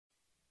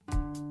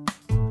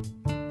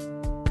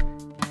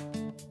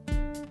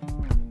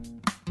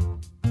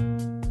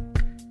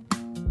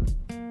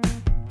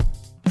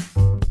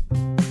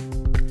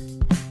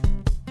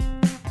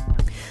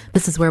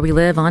This is Where We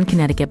Live on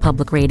Connecticut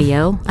Public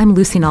Radio. I'm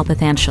Lucy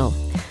Nalpathanchel.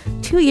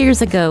 2 years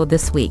ago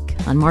this week,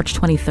 on March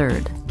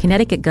 23rd,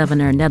 Connecticut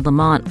Governor Ned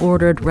Lamont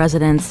ordered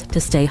residents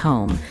to stay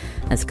home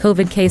as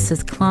COVID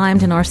cases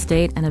climbed in our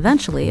state and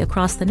eventually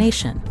across the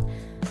nation.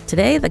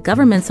 Today, the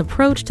government's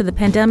approach to the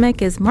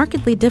pandemic is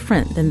markedly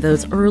different than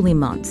those early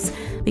months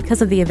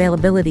because of the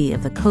availability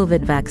of the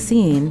COVID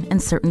vaccine and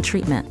certain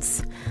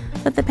treatments.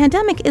 But the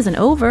pandemic isn't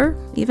over,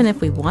 even if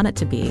we want it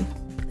to be.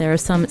 There are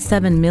some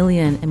 7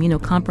 million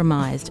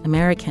immunocompromised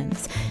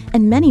Americans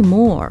and many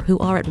more who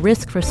are at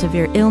risk for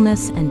severe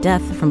illness and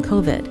death from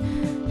COVID.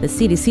 The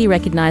CDC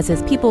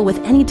recognizes people with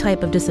any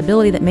type of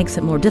disability that makes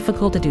it more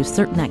difficult to do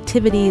certain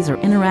activities or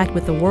interact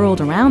with the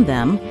world around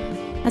them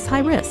as high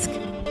risk.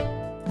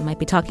 We might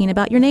be talking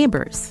about your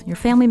neighbors, your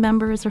family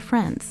members, or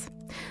friends.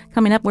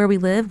 Coming up Where We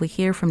Live, we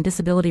hear from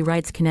Disability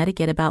Rights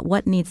Connecticut about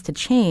what needs to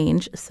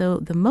change so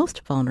the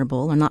most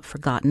vulnerable are not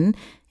forgotten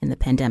in the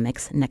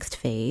pandemic's next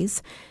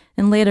phase.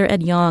 And later,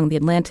 Ed Yong, the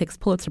Atlantic's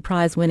Pulitzer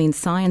Prize-winning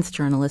science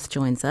journalist,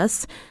 joins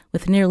us.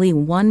 With nearly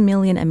 1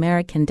 million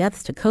American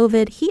deaths to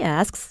COVID, he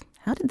asks,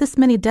 how did this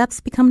many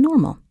deaths become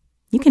normal?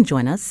 You can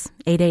join us,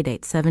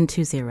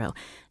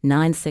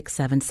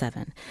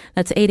 888-720-9677.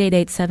 That's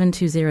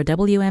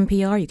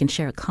 888-720-WNPR. You can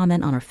share a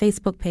comment on our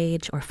Facebook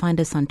page or find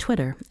us on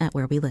Twitter at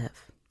Where We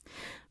Live.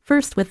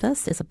 First with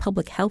us is a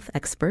public health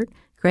expert.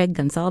 Gregg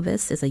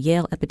Gonsalves is a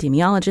Yale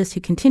epidemiologist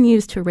who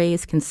continues to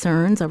raise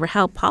concerns over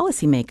how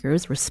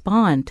policymakers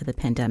respond to the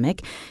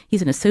pandemic.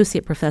 He's an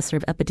associate professor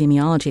of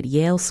epidemiology at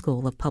Yale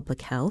School of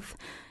Public Health.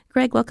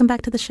 Gregg, welcome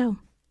back to the show.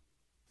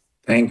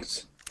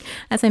 Thanks.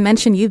 As I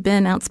mentioned, you've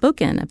been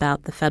outspoken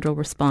about the federal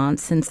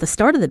response since the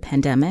start of the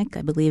pandemic.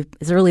 I believe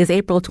as early as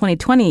April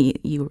 2020,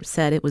 you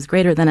said it was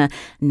greater than a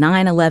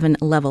 9/11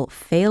 level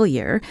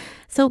failure.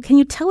 So can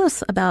you tell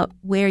us about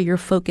where your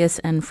focus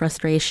and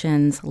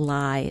frustrations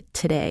lie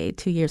today,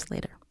 2 years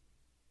later?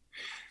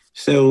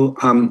 So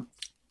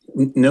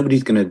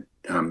nobody's going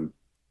to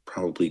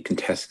probably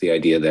contest the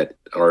idea that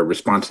our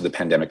response to the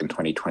pandemic in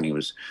 2020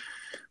 was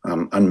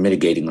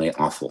unmitigatingly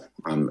awful.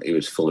 It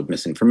was full of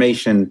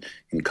misinformation,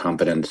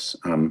 incompetence,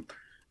 and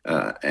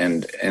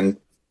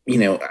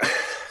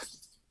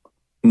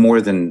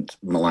more than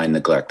malign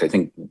neglect. I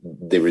think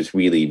there was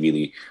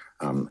really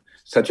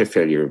such a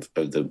failure of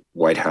the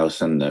White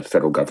House and the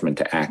federal government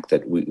to act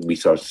that we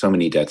saw so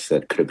many deaths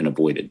that could have been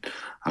avoided.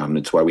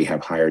 It's why we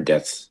have higher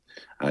deaths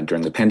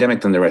during the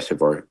pandemic than the rest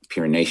of our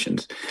peer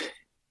nations.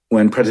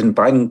 When President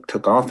Biden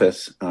took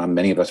office,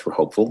 many of us were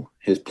hopeful.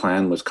 His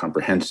plan was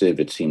comprehensive.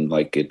 It seemed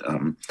like it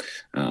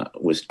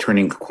was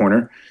turning a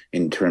corner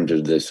in terms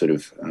of the sort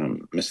of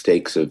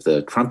mistakes of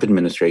the Trump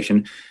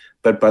administration.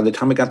 But by the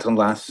time we got to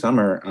last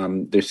summer,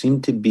 there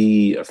seemed to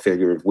be a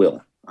failure of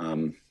will.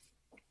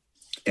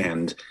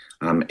 And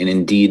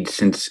indeed,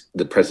 since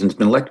the president's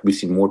been elected, we've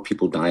seen more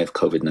people die of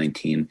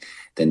COVID-19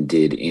 than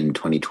did in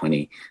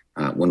 2020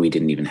 when we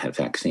didn't even have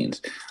vaccines.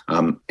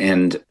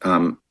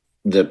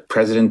 The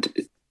president,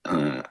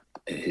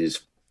 his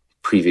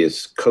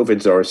previous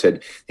COVID czar,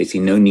 said they see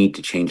no need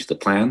to change the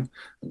plan,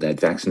 that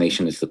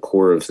vaccination is the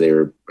core of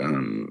their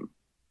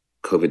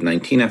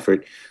COVID-19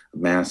 effort.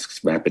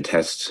 Masks, rapid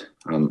tests,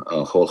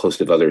 a whole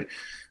host of other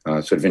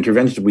sort of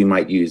interventions we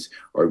might use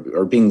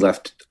are being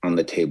left on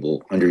the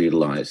table,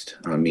 underutilized.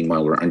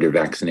 Meanwhile, we're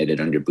under-vaccinated,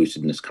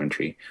 under-boosted in this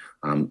country.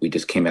 We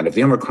just came out of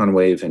the Omicron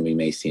wave, and we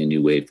may see a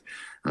new wave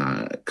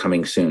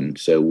coming soon.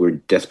 So we're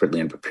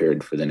desperately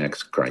unprepared for the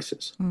next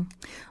crisis.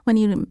 When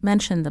you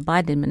mentioned the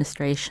Biden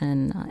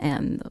administration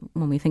and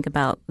when we think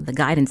about the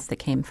guidance that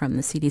came from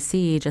the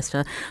CDC just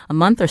a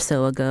month or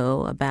so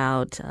ago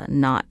about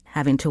not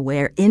having to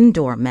wear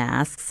indoor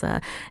masks,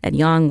 Ed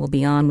Yong will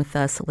be on with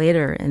us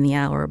later in the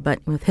hour, but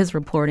with his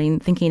reporting,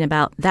 thinking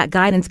about that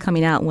guidance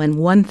coming out when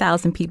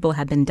 1,000 people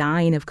have been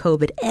dying of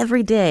COVID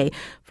every day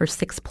for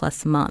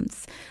 6+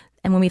 months.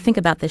 And when we think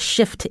about this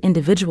shift to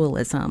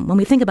individualism, when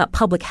we think about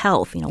public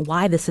health,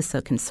 why this is so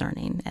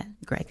concerning,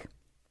 Gregg?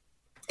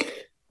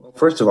 Well,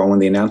 first of all, when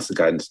they announced the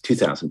guidance,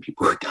 2,000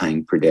 people were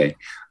dying per day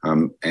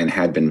and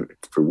had been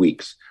for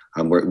weeks.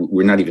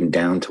 We're not even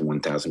down to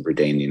 1,000 per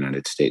day in the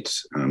United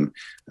States,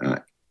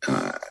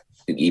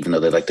 even though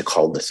they like to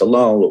call this a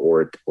lull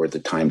or the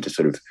time to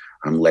sort of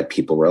let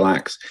people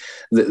relax.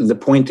 The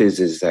point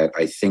is that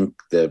I think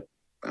the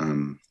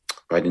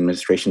Biden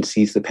administration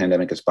sees the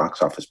pandemic as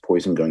box office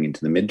poison going into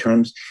the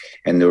midterms,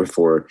 and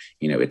therefore,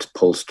 its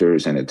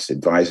pollsters and its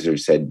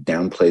advisors said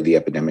downplay the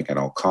epidemic at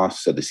all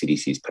costs. So the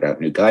CDC's put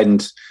out new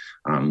guidance,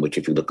 which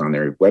if you look on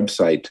their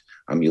website,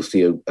 you'll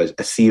see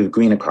a sea of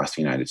green across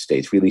the United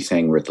States, really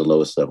saying we're at the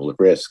lowest level of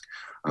risk,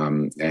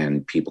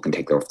 and people can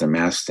take off their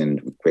masks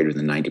in greater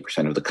than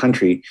 90% of the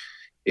country.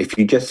 If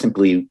you just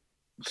simply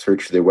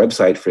search their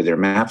website for their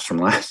maps from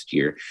last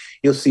year,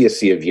 you'll see a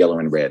sea of yellow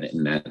and red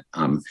in that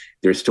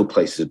there are still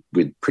places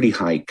with pretty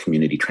high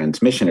community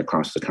transmission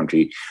across the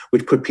country,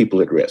 which put people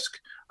at risk.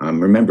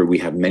 Remember, we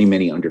have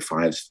many under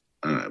fives.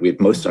 We have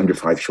most under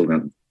 5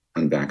 children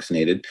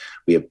unvaccinated.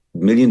 We have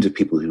millions of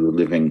people who are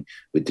living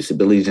with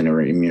disabilities and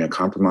are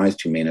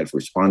immunocompromised who may not have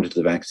responded to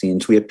the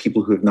vaccines. We have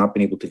people who have not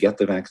been able to get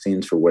the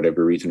vaccines for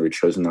whatever reason, or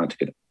chosen not to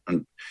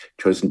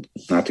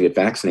get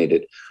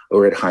vaccinated,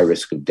 or at high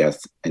risk of death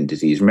and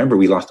disease. Remember,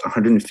 we lost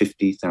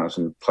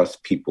 150,000 plus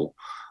people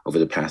over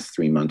the past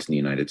 3 months in the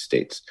United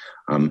States.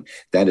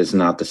 That is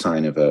not the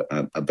sign of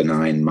a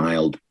benign,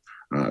 mild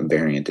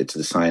variant. It's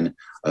the sign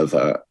of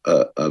a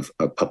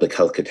public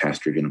health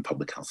catastrophe and a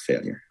public health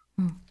failure.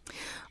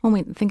 When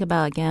we think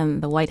about, again,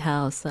 the White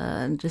House,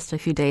 just a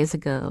few days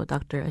ago,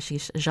 Dr.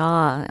 Ashish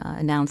Jha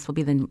announced will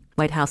be the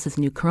White House's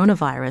new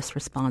coronavirus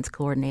response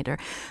coordinator.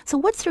 So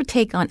what's your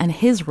take on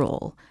his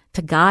role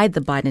to guide the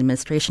Biden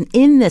administration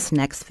in this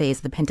next phase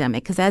of the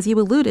pandemic? Because as you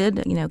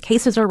alluded,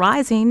 cases are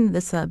rising.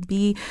 This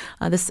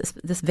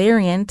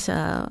variant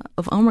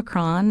of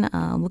Omicron,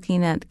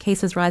 looking at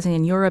cases rising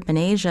in Europe and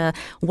Asia,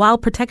 while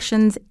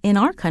protections in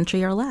our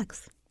country are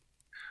lax.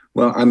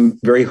 Well, I'm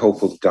very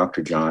hopeful that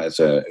Dr. Jha, as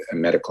a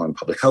medical and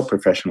public health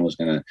professional, is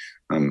going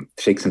to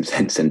take some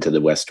sense into the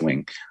West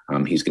Wing.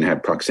 He's going to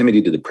have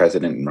proximity to the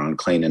president and Ron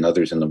Klain and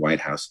others in the White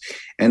House,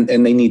 and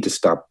they need to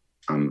stop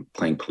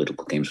playing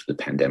political games with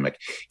the pandemic.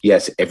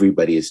 Yes,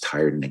 everybody is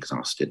tired and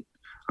exhausted,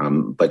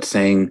 but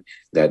saying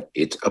that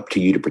it's up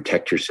to you to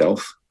protect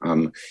yourself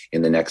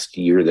in the next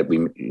year that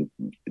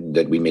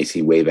we may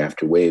see wave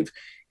after wave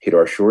hit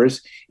our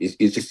shores is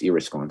just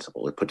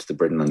irresponsible. It puts the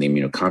burden on the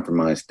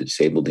immunocompromised, the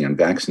disabled, the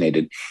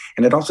unvaccinated,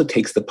 and it also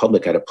takes the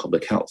public out of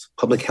public health.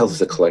 Public health is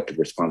a collective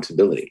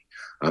responsibility.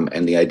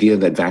 And the idea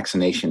that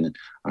vaccination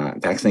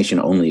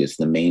only is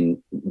the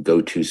main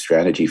go-to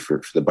strategy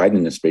for the Biden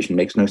administration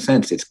makes no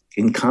sense. It's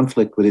in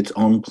conflict with its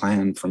own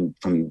plan from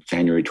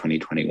January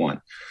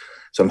 2021.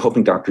 So I'm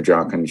hoping Dr.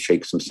 Jha can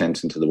shake some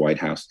sense into the White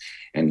House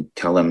and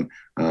tell them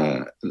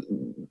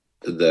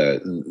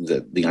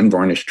the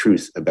unvarnished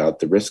truth about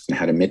the risks and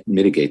how to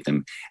mitigate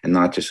them, and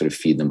not just sort of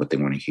feed them what they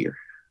want to hear.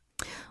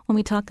 When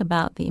we talk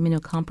about the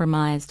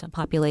immunocompromised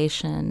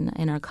population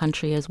in our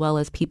country, as well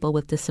as people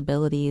with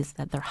disabilities,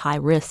 that they're high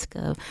risk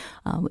of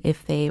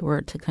if they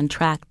were to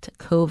contract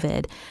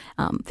COVID,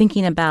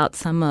 thinking about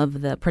some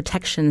of the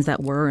protections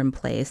that were in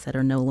place that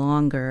are no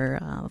longer,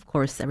 of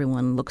course,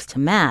 everyone looks to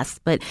masks.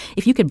 But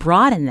if you could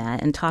broaden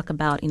that and talk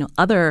about,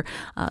 other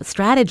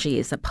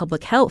strategies that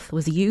public health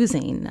was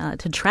using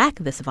to track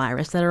this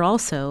virus that are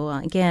also,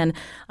 again,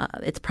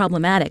 it's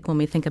problematic when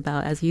we think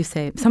about, as you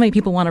say, so many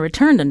people want to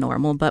return to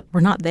normal, but we're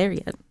not there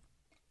yet.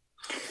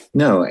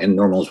 No, and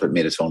normal is what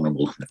made us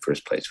vulnerable in the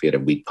first place. We had a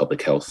weak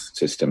public health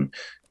system,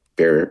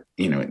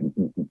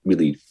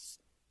 really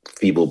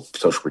feeble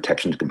social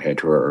protections compared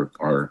to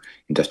our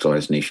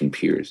industrialized nation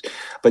peers.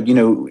 But,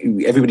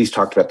 everybody's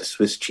talked about the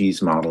Swiss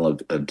cheese model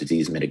of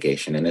disease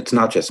mitigation, and it's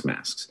not just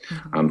masks.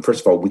 Mm-hmm.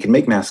 First of all, we can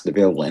make masks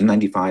available.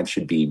 N95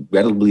 should be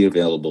readily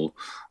available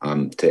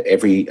to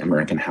every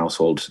American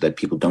household so that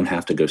people don't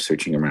have to go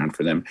searching around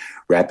for them.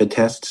 Rapid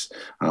tests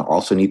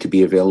also need to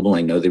be available.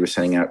 I know they were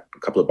sending out a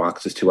couple of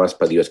boxes to us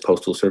by the U.S.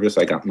 Postal Service.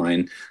 I got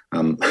mine,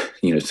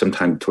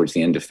 sometime towards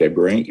the end of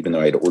February, even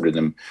though I had ordered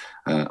them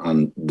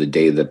on the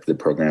day that the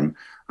program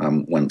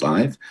went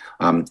live.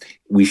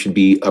 We should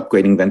be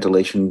upgrading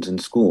ventilations in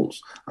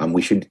schools.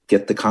 We should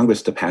get the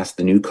Congress to pass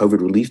the new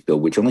COVID relief bill,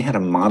 which only had a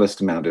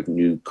modest amount of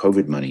new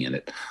COVID money in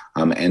it.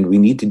 And we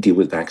need to deal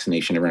with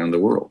vaccination around the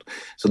world.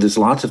 So there's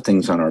lots of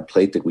things on our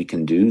plate that we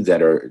can do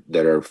that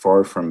are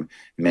far from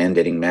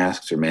mandating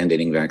masks or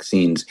mandating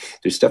vaccines.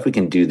 There's stuff we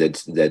can do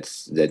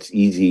that's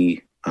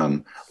easy,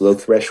 low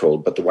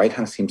threshold, but the White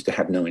House seems to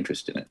have no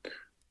interest in it.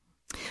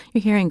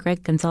 You're hearing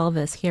Gregg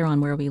Gonsalves here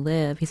on Where We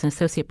Live. He's an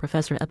associate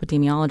professor of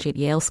epidemiology at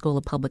Yale School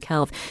of Public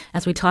Health.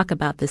 As we talk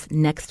about this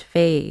next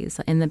phase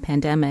in the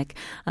pandemic,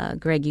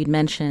 Greg, you'd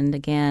mentioned,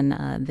 again,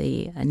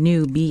 the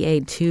new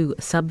BA2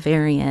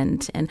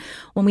 subvariant. And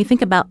when we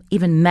think about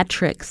even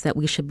metrics that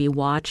we should be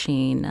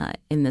watching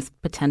in this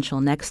potential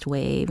next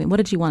wave, and what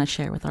did you want to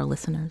share with our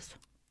listeners?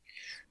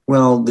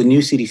 Well, the new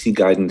CDC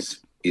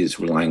guidance is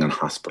relying on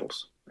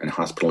hospitals and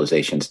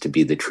hospitalizations to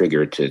be the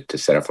trigger to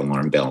set off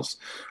alarm bells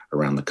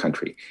around the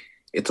country.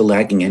 It's a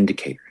lagging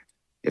indicator.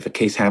 If a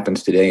case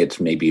happens today, it's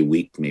maybe a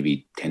week,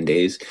 maybe 10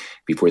 days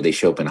before they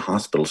show up in a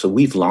hospital. So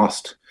we've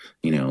lost,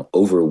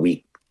 over a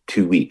week,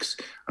 2 weeks,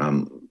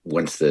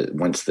 once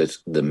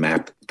the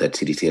map that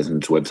CDC has on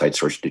its website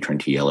starts to turn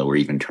to yellow or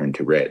even turn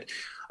to red.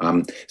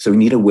 So we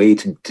need a way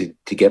to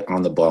get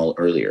on the ball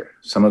earlier.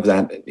 Some of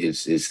that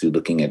is through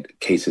looking at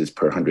cases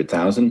per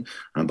 100,000,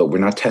 but we're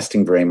not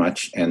testing very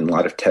much, and a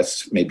lot of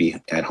tests may be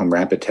at-home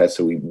rapid tests,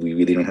 so we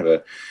really don't have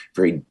a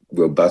very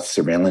robust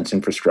surveillance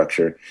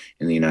infrastructure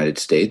in the United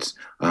States.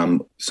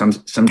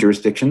 Some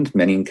jurisdictions,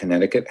 many in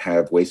Connecticut,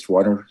 have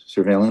wastewater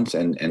surveillance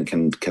and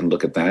can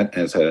look at that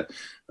as a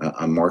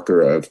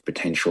marker of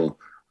potential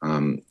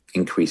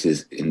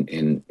increases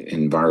in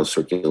viral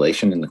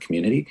circulation in the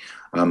community.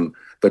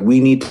 But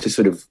we need to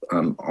sort of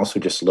also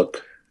just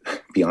look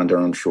beyond our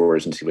own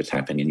shores and see what's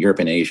happening in Europe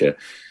and Asia.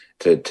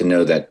 to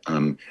know that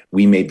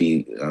we may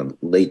be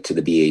late to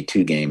the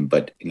BA2 game,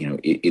 but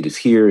it is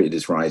here. It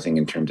is rising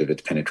in terms of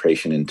its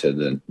penetration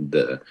into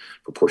the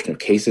proportion of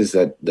cases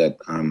that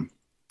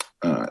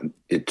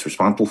it's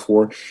responsible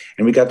for,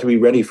 and we got to be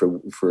ready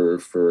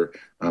for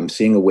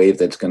seeing a wave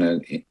that's going to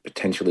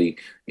potentially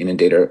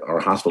inundate our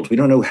hospitals. We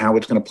don't know how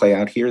it's going to play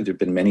out here. There have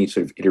been many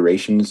sort of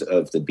iterations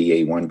of the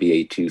BA1,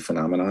 BA2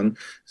 phenomenon.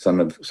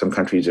 Some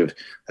countries have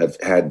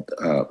had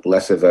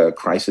less of a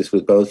crisis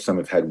with both. Some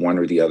have had one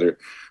or the other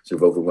sort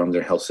of overwhelm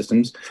their health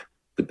systems.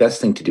 The best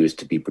thing to do is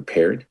to be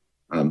prepared,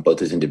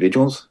 both as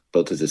individuals,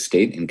 both as a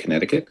state in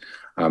Connecticut,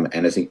 and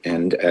as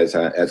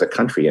a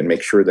country, and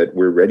make sure that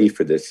we're ready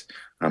for this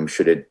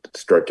should it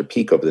start to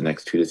peak over the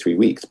next 2 to 3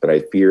 weeks. But I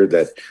fear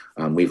that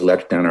we've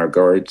let down our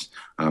guards,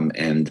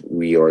 and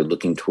we are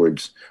looking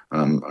towards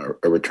a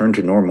return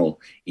to normal,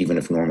 even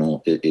if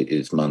normal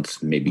is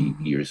months, maybe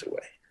years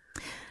away.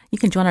 You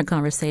can join our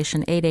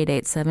conversation,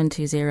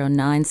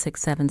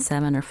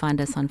 888-720-9677, or find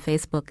us on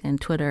Facebook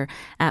and Twitter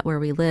at Where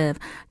We Live.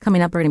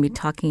 Coming up, we're going to be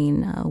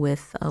talking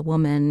with a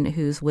woman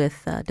who's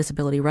with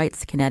Disability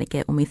Rights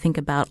Connecticut when we think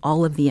about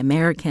all of the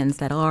Americans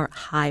that are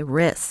high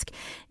risk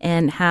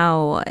and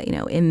how,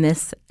 in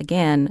this,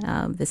 again,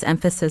 this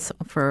emphasis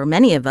for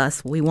many of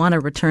us, we want to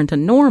return to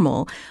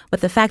normal, but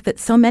the fact that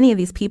so many of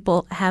these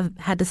people have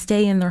had to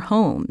stay in their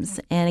homes.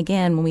 And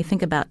again, when we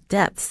think about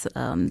deaths,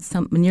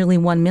 nearly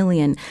 1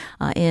 million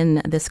in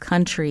this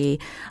country,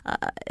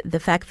 the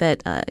fact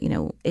that,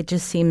 it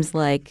just seems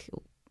like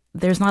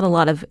there's not a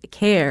lot of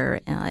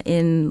care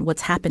in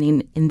what's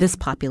happening in this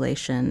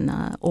population,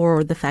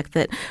 or the fact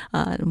that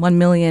 1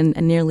 million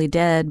nearly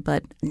dead,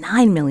 but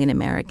 9 million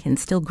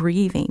Americans still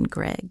grieving,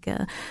 Gregg.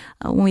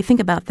 When we think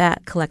about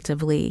that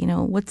collectively,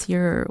 what's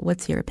your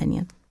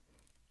opinion?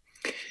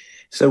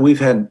 So we've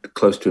had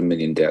close to 1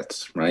 million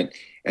deaths, right?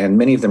 And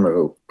many of them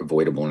are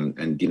avoidable.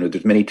 And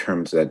there's many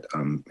terms that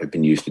have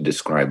been used to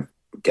describe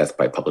death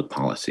by public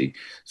policy: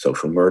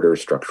 social murder,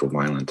 structural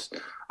violence.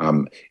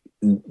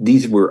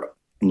 These were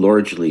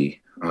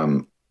largely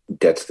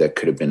deaths that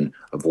could have been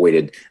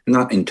avoided,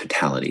 not in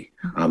totality,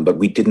 but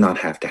we did not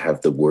have to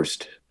have the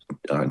worst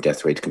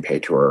death rates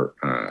compared to our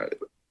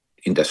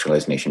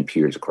industrialized nation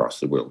peers across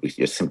the world. We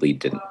just simply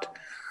didn't.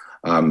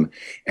 And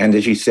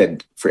as you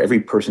said, for every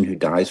person who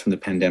dies from the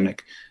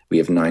pandemic, we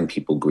have 9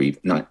 people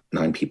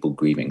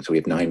grieving. So we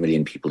have 9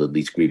 million people at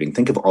least grieving.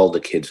 Think of all the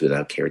kids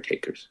without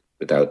caretakers,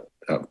 without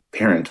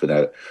parents,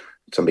 without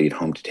somebody at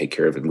home to take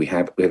care of them. We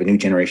have a new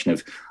generation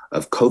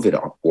of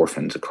COVID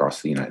orphans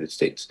across the United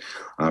States,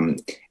 and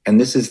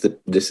this is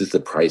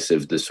the price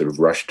of this sort of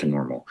rush to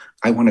normal.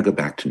 I want to go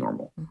back to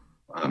normal.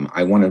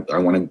 I want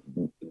to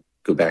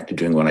go back to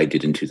doing what I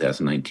did in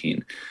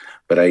 2019,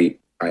 but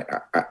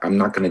I'm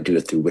not going to do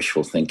it through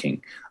wishful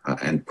thinking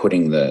and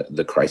putting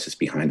the crisis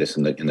behind us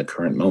in the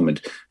current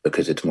moment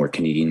because it's more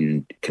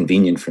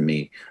convenient for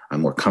me,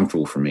 more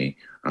comfortable for me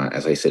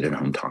as I sit at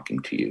home talking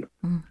to you.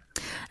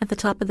 At the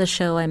top of the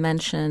show, I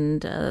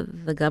mentioned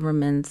the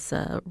government's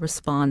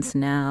response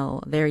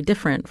now, very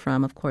different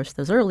from, of course,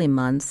 those early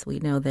months. We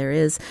know there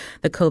is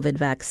the COVID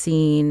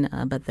vaccine,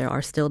 but there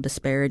are still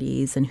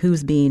disparities in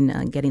who's been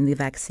getting the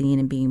vaccine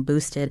and being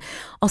boosted.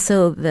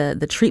 Also,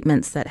 the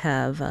treatments that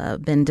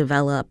have been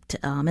developed,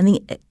 and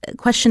the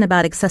question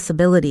about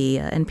accessibility.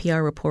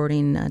 NPR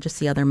reporting just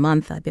the other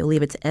month, I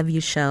believe it's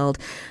Evusheld,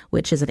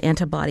 which is an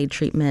antibody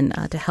treatment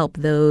to help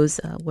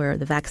those where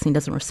the vaccine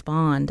doesn't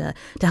respond,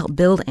 to help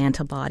build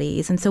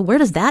antibodies. And so where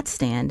does that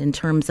stand in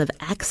terms of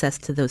access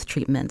to those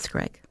treatments,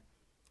 Gregg?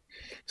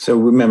 So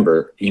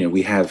remember,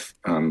 we have,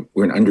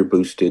 we're an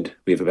underboosted,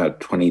 we have about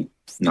 29%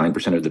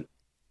 of the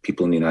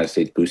people in the United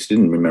States boosted.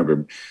 And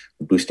remember,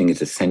 boosting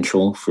is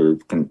essential for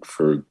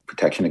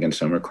protection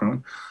against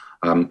Omicron.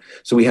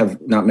 So we have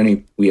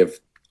we have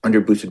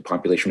underboosted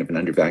population of an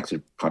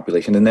undervaccinated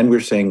population. And then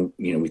we're saying,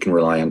 we can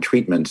rely on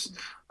treatments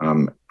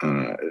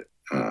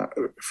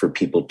for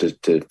people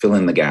to fill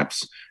in the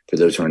gaps for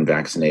those who are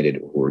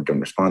unvaccinated or don't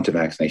respond to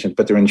vaccinations,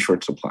 but they're in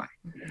short supply,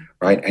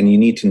 right? And you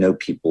need to know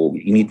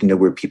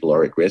where people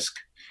are at risk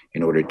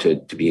in order to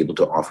be able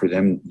to offer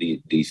them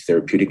these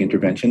therapeutic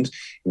interventions.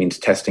 It means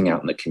testing out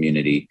in the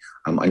community,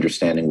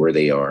 understanding where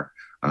they are,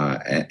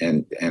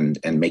 and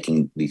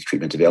making these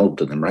treatments available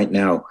to them. Right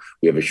now,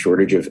 we have a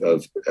shortage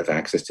of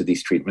access to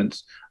these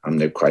treatments.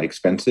 They're quite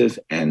expensive,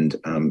 and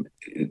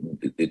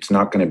it's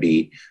not going to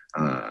be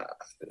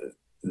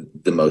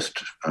the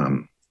most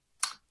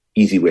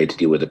easy way to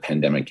deal with a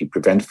pandemic. You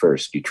prevent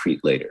first, you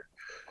treat later.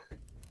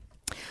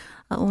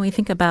 When we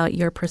think about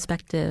your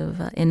perspective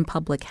in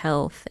public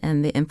health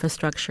and the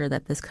infrastructure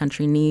that this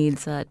country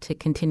needs to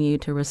continue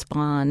to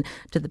respond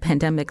to the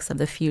pandemics of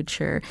the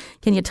future,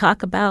 can you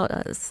talk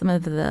about some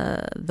of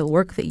the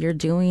work that you're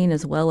doing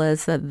as well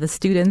as the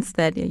students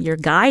that you're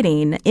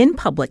guiding in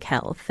public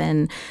health?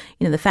 And,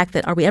 the fact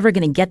that are we ever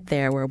going to get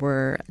there where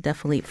we're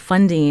definitely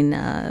funding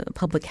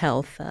public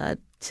health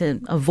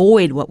to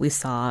avoid what we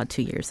saw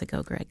 2 years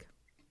ago, Gregg?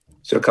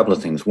 So a couple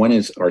of things. One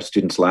is our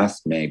students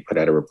last May put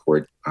out a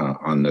report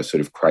on the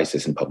sort of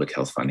crisis in public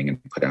health funding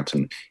and put out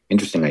some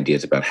interesting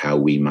ideas about how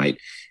we might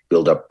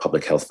build up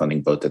public health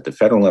funding both at the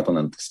federal level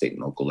and at the state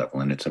and local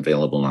level. And it's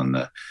available on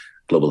the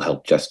Global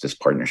Health Justice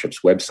Partnership's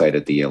website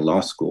at the Yale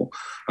Law School.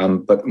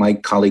 But my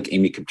colleague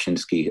Amy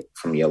Kopczynski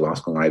from Yale Law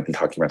School and I have been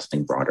talking about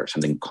something broader,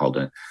 something called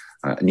a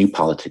new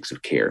politics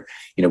of care.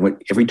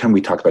 Every time we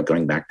talk about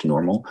going back to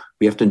normal,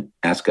 we have to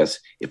ask us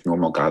if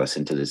normal got us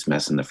into this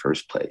mess in the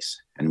first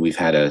place. And we've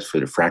had a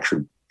sort of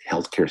fractured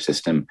healthcare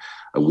system,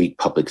 a weak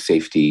public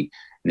safety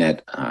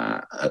net,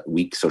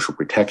 weak social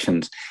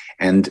protections.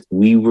 And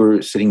we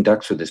were sitting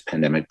ducks with this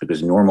pandemic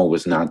because normal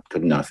was not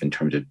good enough in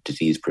terms of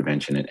disease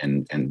prevention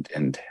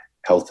and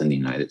health in the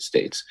United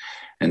States.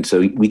 And so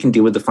we can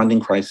deal with the funding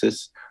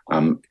crisis.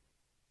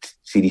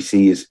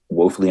 CDC is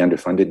woefully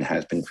underfunded and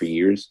has been for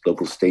years.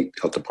 Local state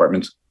health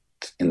departments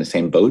in the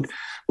same boat,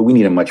 but we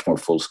need a much more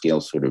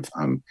full-scale sort of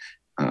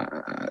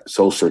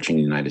soul-searching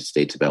in the United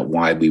States about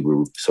why we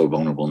were so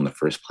vulnerable in the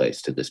first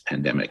place to this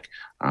pandemic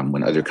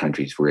when other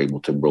countries were able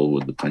to roll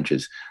with the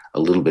punches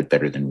a little bit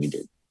better than we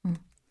did.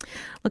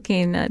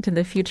 Looking to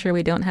the future,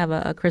 we don't have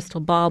a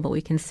crystal ball, but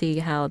we can see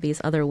how these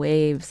other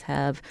waves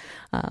have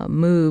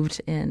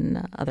moved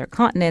in other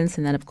continents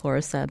and then, of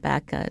course,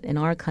 back in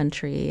our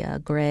country,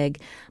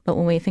 Greg. But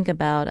when we think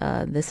about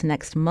this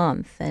next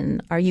month,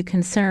 and are you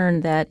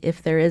concerned that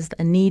if there is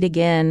a need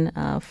again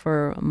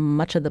for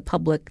much of the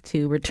public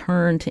to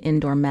return to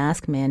indoor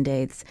mask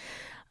mandates,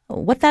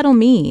 what that'll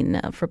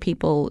mean for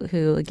people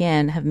who,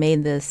 again, have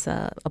made this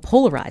a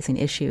polarizing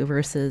issue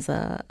versus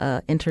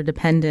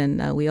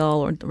interdependent? We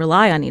all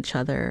rely on each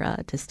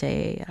other to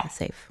stay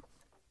safe.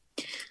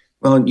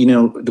 Well,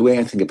 the way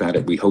I think about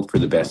it, we hope for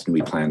the best and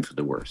we plan for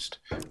the worst.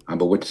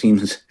 But what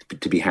seems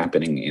to be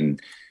happening in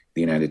the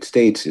United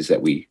States is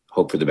that we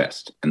hope for the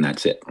best, and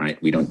that's it,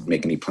 right? We don't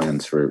make any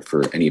plans for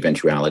any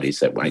eventualities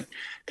that might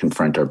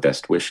confront our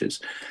best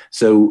wishes.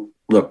 So,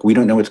 look, we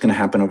don't know what's going to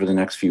happen over the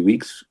next few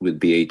weeks with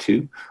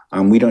BA2.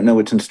 We don't know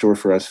what's in store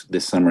for us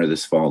this summer,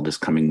 this fall, this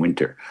coming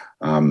winter.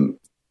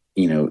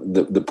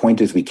 The point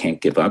is we can't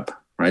give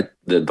up, right?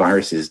 The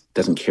virus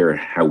doesn't care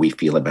how we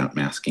feel about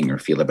masking or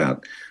feel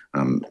about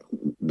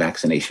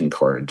vaccination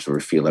cards or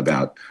feel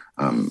about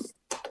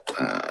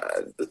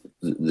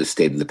the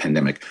state of the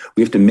pandemic.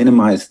 We have to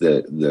minimize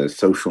the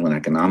social and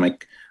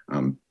economic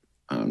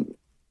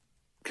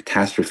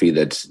catastrophe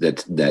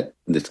that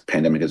this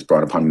pandemic has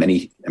brought upon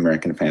many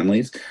American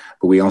families,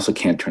 but we also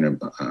can't turn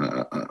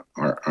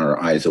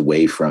our eyes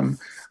away from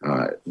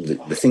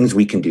the things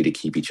we can do to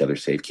keep each other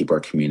safe, keep our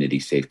community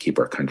safe, keep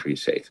our country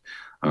safe.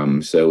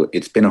 So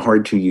it's been a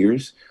hard 2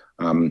 years.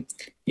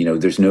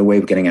 There's no way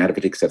of getting out of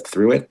it except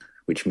through it,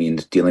 which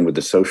means dealing with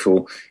the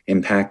social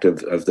impact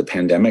of the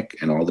pandemic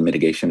and all the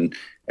mitigation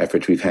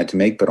efforts we've had to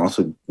make, but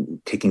also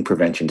taking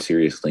prevention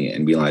seriously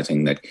and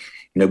realizing that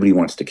nobody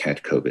wants to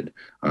catch COVID,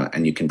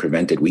 and you can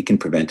prevent it. We can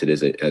prevent it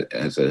as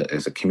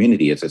a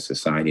community, as a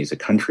society, as a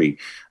country,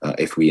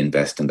 if we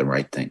invest in the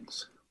right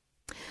things.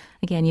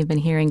 Again, you've been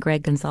hearing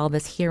Gregg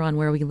Gonsalves here on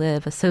Where We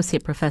Live,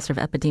 Associate Professor of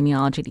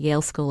Epidemiology at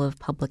Yale School of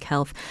Public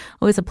Health.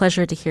 Always a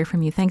pleasure to hear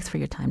from you. Thanks for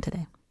your time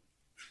today.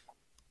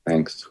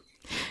 Thanks.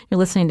 You're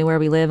listening to Where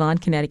We Live on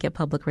Connecticut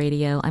Public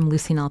Radio. I'm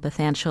Lucy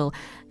Nalpathanchel.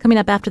 Coming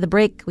up after the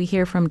break, we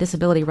hear from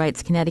Disability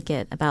Rights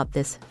Connecticut about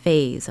this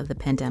phase of the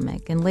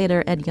pandemic. And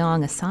later, Ed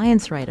Yong, a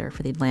science writer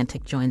for The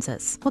Atlantic, joins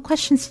us. What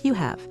questions do you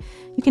have?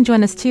 You can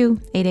join us too,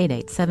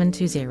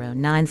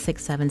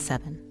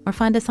 888-720-9677, or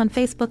find us on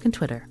Facebook and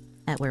Twitter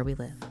at Where We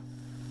Live.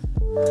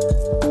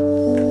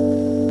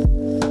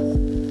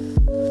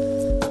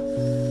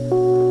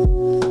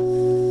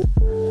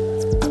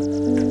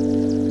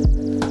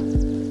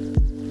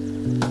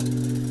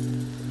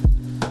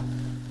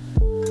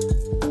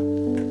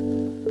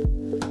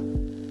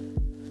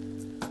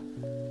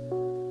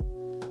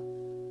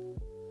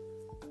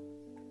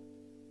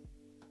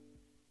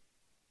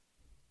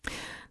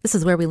 This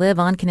is Where We Live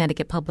on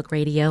Connecticut Public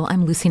Radio.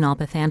 I'm Lucy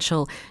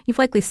Nalpathanchel. You've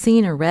likely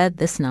seen or read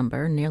this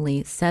number.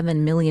 Nearly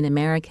 7 million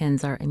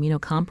Americans are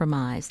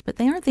immunocompromised, but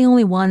they aren't the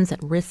only ones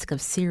at risk of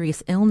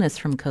serious illness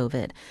from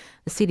COVID.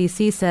 The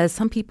CDC says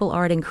some people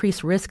are at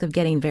increased risk of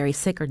getting very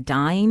sick or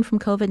dying from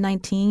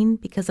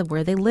COVID-19 because of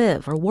where they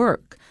live or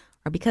work,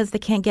 or because they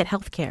can't get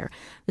health care.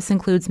 This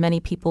includes many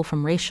people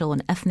from racial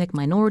and ethnic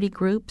minority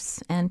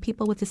groups and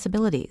people with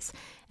disabilities.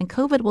 And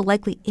COVID will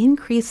likely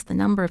increase the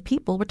number of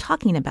people we're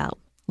talking about.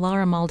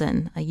 Laura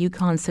Malden, a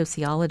UConn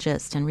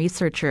sociologist and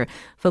researcher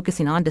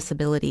focusing on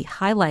disability,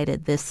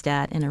 highlighted this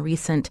stat in a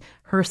recent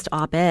Hearst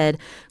op-ed.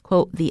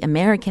 Quote, the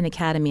American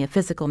Academy of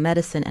Physical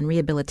Medicine and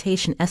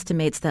Rehabilitation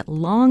estimates that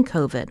long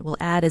COVID will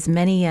add as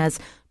many as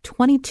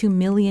 22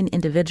 million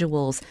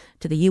individuals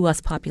to the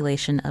U.S.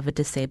 population of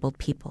disabled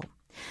people.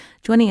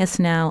 Joining us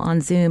now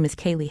on Zoom is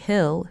Kayle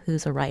Hill,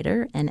 who's a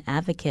writer and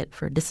advocate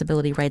for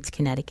Disability Rights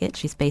Connecticut.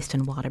 She's based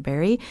in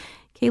Waterbury.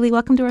 Kayle,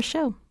 welcome to our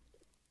show.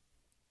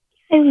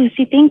 Hi,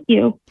 Lucy. Thank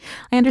you.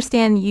 I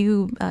understand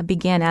you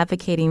began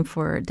advocating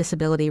for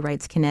Disability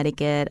Rights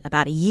Connecticut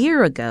about a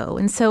year ago.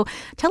 And so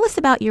tell us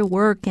about your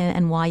work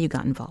and why you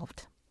got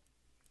involved.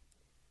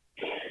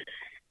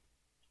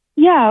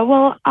 Yeah,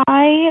 well,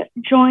 I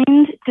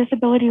joined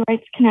Disability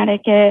Rights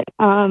Connecticut.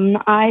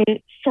 I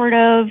sort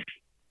of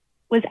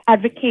was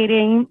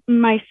advocating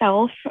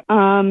myself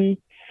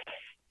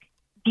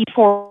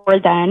before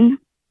then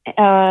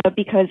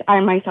because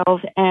I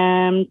myself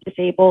am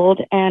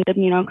disabled and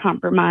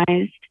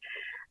immunocompromised.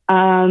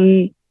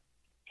 And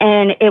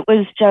it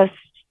was just,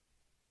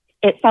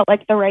 it felt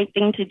like the right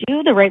thing to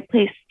do, the right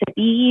place to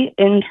be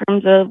in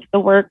terms of the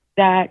work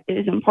that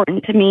is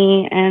important to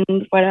me and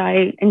what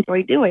I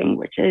enjoy doing,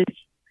 which is,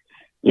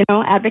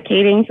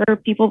 advocating for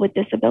people with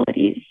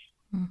disabilities.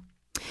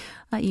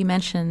 You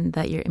mentioned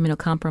that you're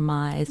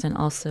immunocompromised and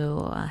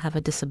also have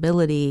a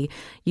disability.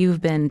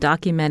 You've been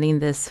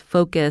documenting this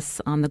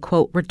focus on the,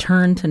 quote,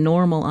 return to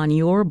normal on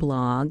your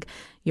blog.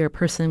 You're a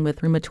person with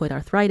rheumatoid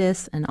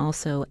arthritis and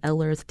also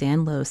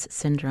Ehlers-Danlos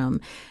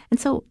syndrome. And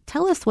so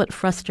tell us what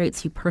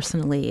frustrates you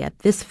personally at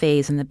this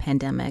phase in the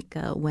pandemic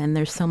when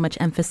there's so much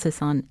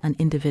emphasis on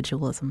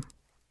individualism.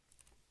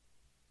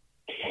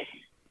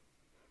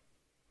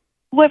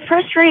 What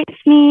frustrates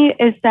me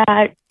is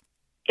that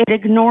it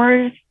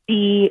ignores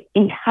the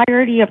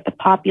entirety of the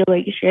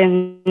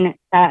population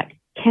that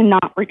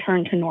cannot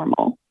return to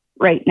normal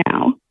right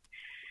now.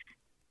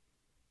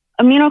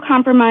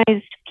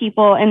 Immunocompromised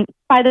people, and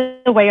by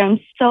the way, I'm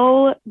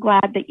so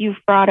glad that you've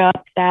brought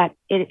up that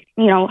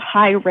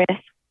high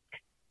risk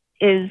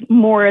is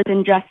more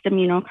than just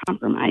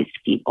immunocompromised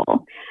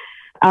people,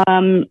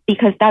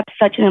 because that's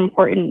such an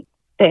important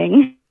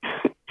thing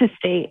to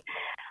state.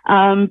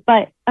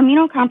 But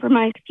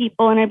immunocompromised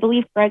people, and I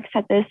believe Gregg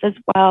said this as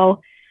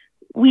well,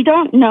 we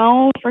don't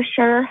know for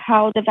sure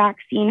how the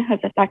vaccine has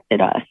affected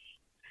us.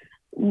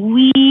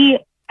 We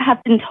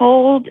have been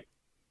told,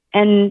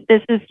 and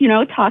this is,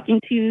 talking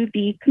to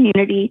the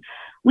community,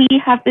 we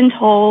have been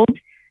told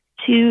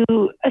to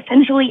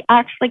essentially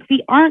act like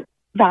we aren't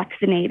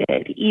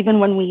vaccinated, even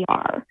when we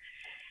are.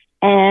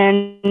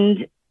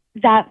 And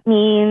that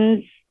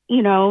means,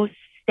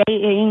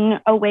 staying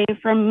away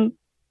from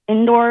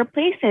indoor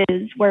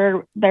places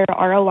where there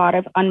are a lot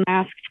of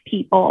unmasked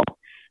people,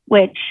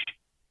 which,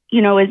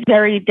 is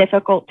very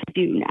difficult to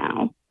do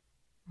now.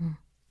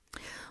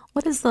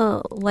 What has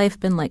the life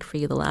been like for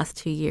you the last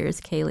 2 years,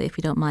 Kayle, if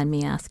you don't mind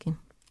me asking?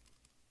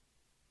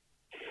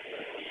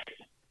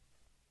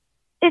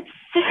 It's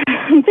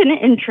been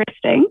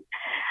interesting.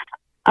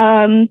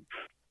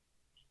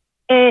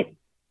 It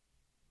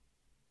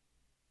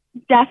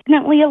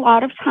definitely a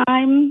lot of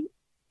time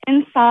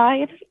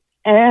inside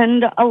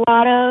and a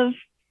lot of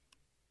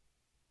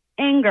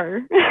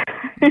anger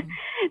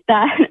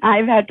that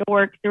I've had to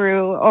work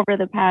through over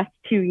the past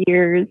 2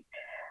 years.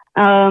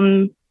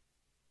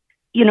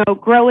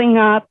 Growing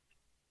up,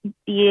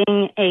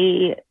 being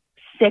a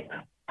sick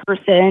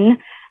person,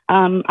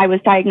 I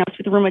was diagnosed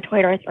with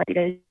rheumatoid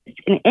arthritis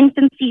in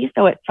infancy,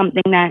 so it's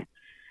something that,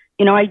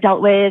 I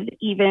dealt with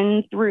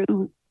even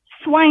through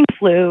swine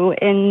flu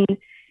in,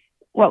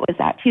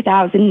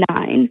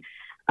 2009.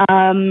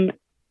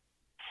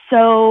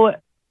 So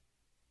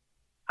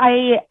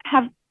I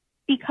have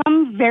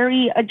become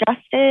very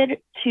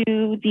adjusted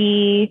to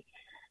the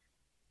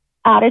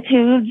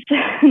attitudes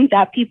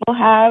that people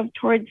have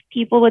towards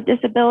people with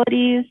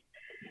disabilities,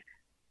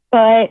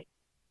 but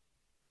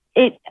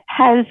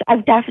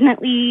I've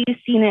definitely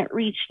seen it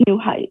reach new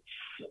heights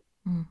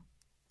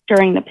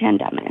during the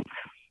pandemic.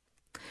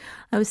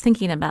 I was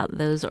thinking about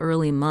those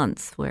early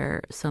months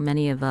where so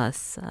many of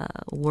us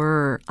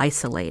were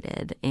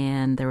isolated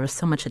and there was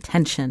so much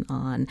attention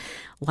on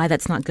why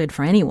that's not good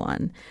for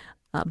anyone.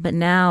 But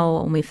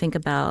now when we think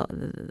about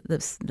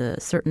the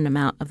certain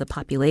amount of the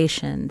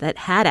population that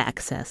had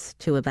access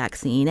to a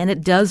vaccine, and it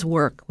does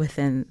work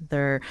within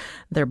their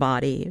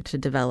body to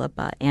develop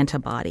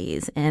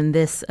antibodies, and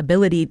this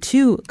ability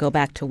to go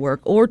back to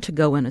work or to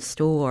go in a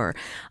store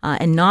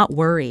and not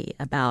worry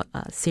about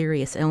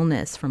serious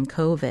illness from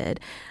COVID.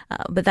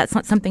 But that's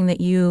not something that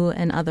you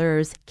and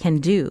others can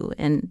do.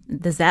 And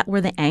is that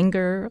where the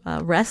anger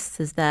rests?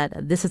 Is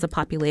that this is a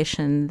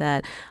population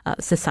that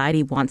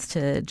society wants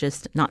to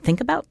just not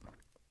think about?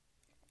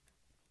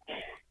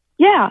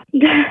 Yeah,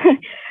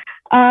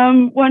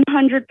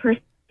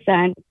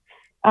 100%.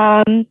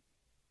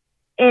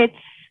 It's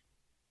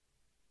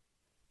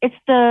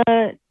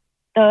the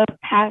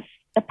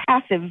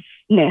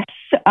passiveness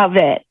of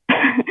it.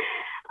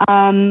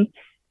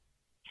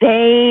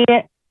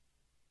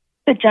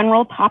 The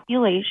general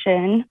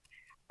population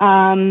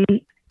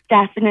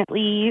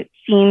definitely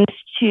seems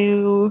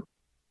to,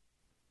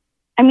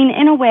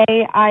 in a way,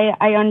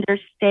 I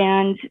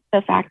understand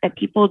the fact that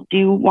people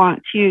do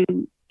want to,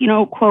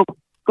 quote,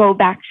 go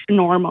back to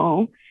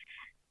normal.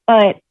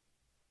 But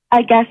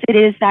I guess it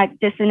is that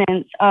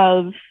dissonance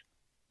of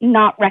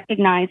not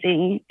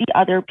recognizing the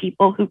other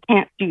people who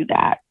can't do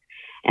that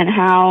and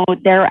how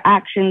their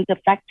actions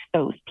affect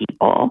those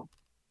people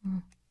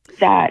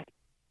that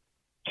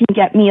can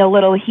get me a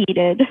little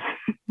heated.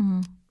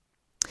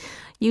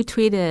 You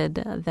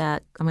tweeted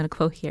that, I'm going to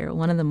quote here,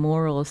 one of the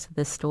morals to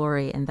this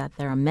story, and that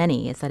there are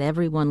many, is that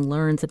everyone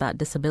learns about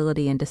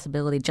disability and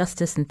disability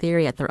justice in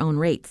theory at their own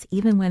rates,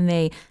 even when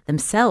they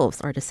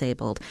themselves are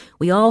disabled.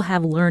 We all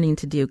have learning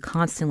to do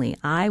constantly.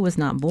 I was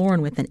not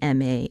born with an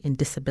MA in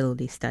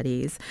disability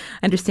studies.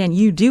 I understand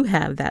you do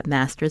have that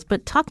master's,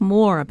 but talk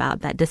more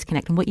about that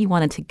disconnect and what you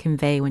wanted to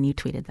convey when you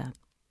tweeted that.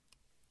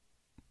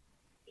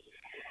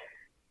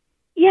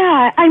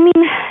 Yeah, I mean,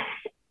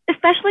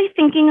 especially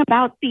thinking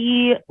about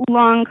the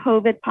long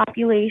COVID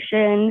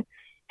population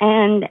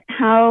and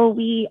how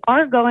we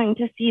are going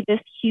to see this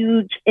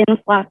huge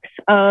influx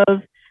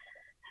of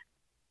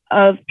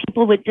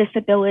people with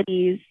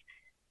disabilities.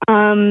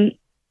 And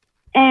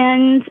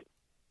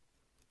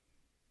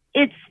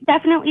it's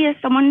definitely, as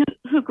someone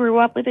who grew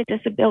up with a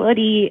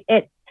disability,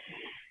 it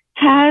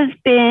has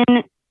been,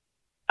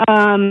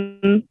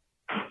 I'm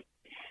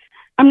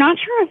not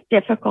sure if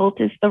difficult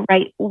is the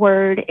right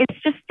word.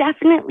 It's just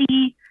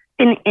definitely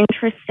been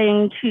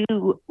interesting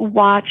to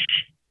watch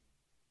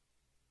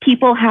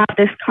people have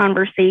this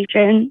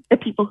conversation, the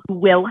people who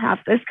will have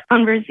this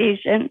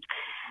conversation,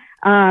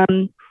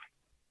 and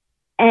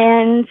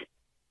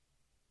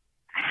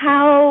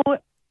how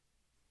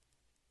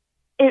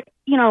it,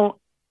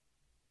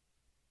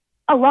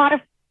 a lot of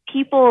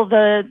people,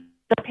 the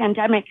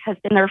pandemic has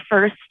been their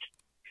first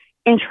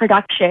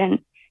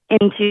introduction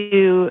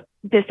into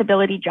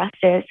disability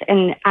justice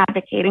and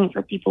advocating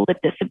for people with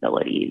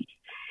disabilities.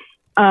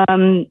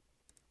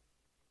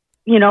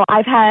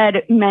 I've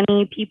had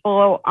many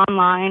people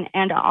online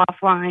and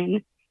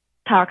offline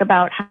talk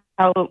about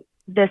how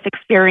this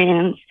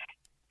experience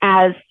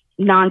as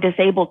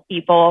non-disabled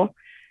people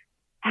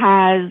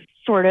has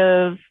sort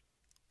of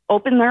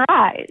opened their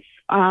eyes,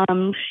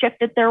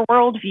 shifted their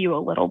worldview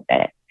a little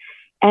bit,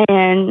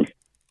 and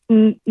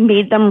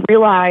made them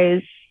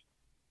realize,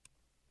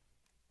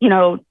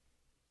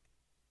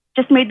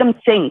 just made them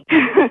think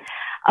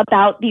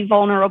about the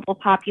vulnerable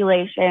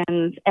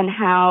populations and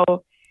how,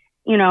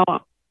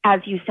 as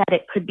you said,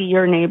 it could be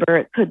your neighbor,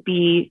 it could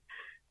be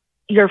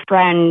your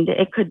friend,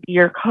 it could be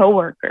your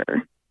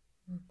coworker.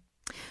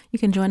 You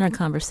can join our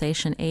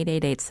conversation,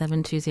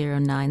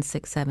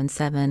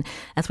 888-720-9677,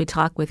 as we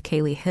talk with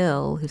Kayle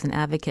Hill, who's an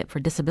advocate for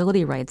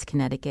Disability Rights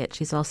Connecticut.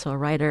 She's also a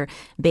writer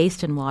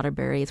based in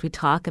Waterbury, as we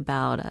talk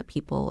about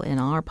people in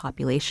our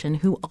population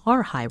who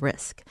are high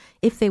risk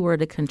if they were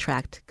to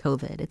contract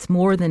COVID. It's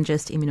more than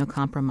just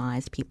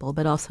immunocompromised people,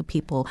 but also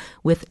people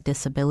with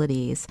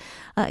disabilities.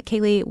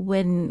 Kayle,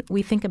 when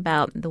we think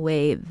about the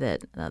way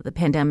that the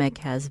pandemic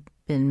has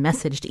been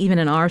messaged, even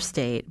in our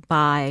state,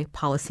 by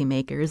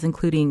policymakers,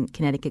 including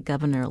Connecticut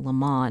Governor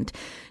Lamont,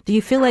 do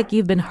you feel like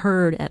you've been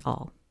heard at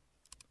all?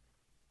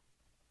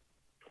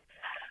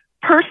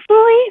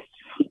 Personally,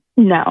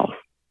 no.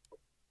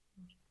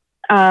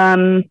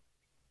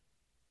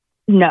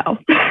 No.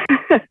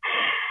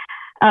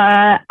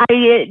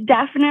 I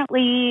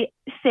definitely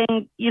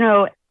think,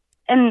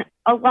 and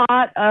a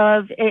lot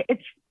of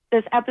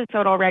this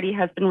episode already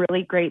has been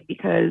really great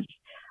because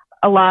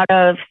a lot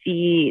of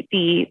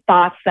the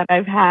thoughts that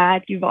I've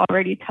had, you've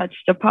already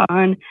touched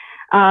upon.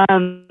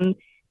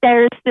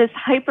 There's this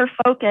hyper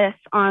focus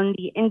on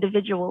the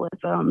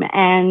individualism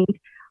and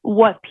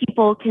what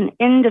people can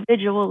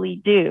individually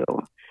do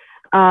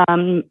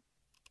to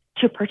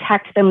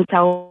protect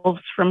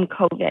themselves from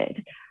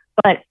COVID.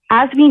 But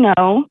as we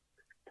know,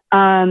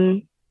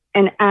 and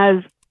as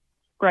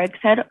Gregg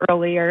said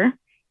earlier,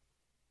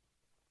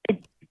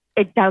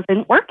 it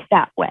doesn't work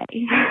that way.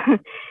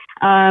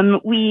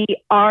 We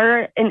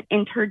are an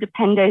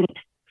interdependent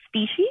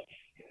species.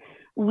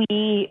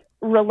 We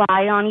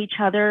rely on each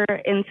other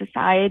in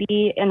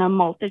society in a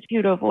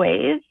multitude of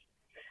ways.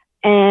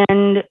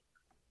 And,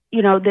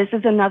 this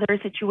is another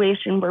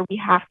situation where we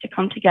have to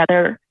come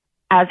together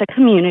as a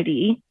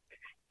community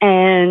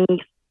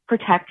and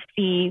protect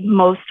the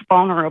most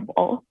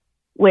vulnerable,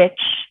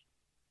 which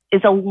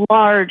is a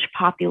large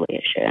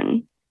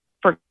population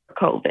for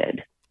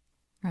COVID.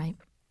 Right.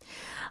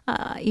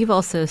 You've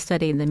also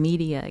studied the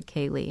media,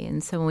 Kayle,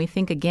 and so when we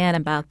think again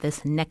about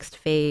this next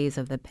phase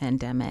of the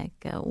pandemic,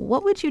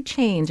 what would you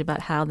change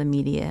about how the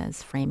media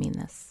is framing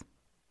this?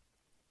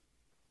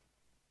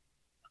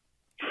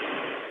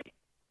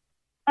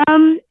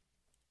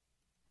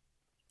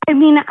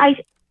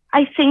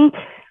 I think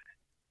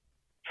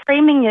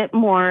framing it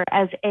more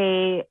as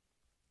a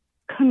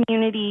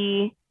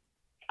community,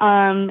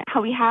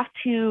 how we have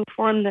to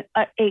form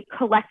a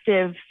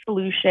collective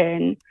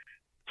solution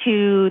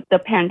to the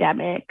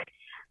pandemic.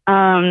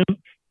 And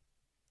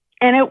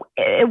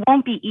it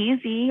won't be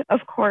easy,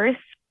 of course,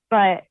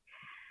 but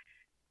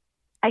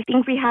I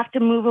think we have to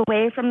move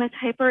away from this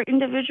hyper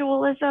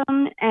individualism.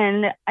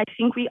 And I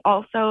think we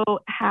also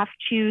have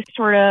to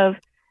sort of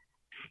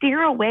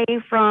steer away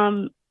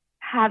from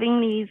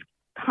having these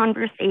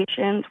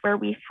conversations where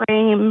we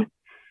frame,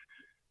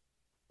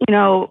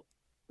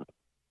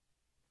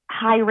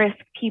 high risk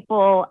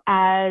people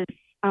as,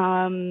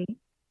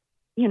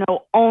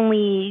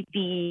 only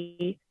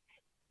the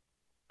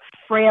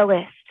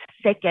frailest,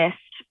 sickest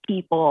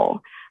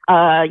people,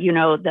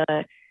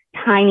 the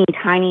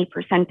tiny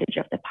percentage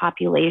of the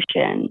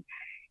population.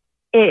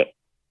 It's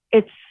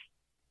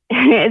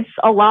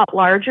a lot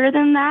larger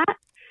than that.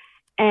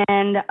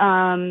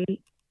 And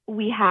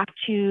we have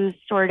to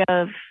sort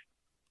of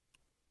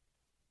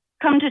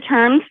come to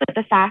terms with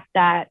the fact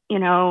that,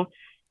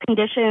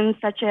 conditions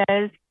such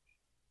as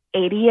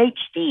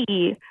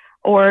ADHD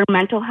or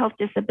mental health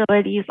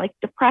disabilities like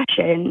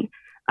depression,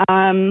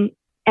 and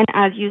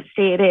as you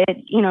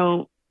stated,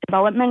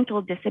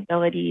 developmental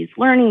disabilities,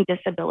 learning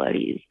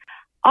disabilities,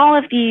 all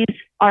of these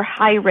are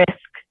high risk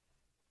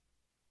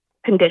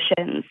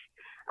conditions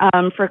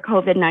for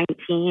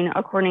COVID-19,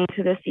 according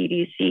to the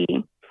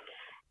CDC.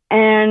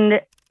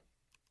 And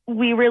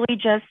we really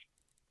just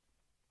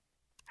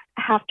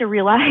have to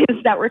realize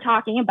that we're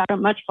talking about a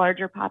much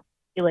larger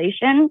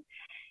population.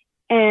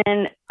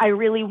 And I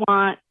really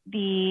want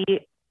the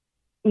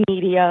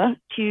media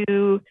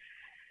to,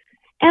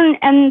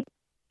 and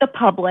the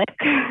public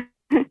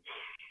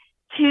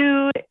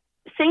to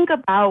think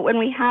about, when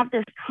we have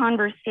this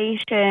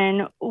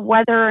conversation,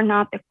 whether or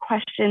not the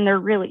question they're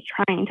really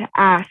trying to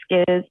ask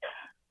is,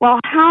 well,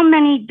 how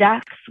many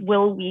deaths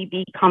will we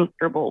be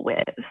comfortable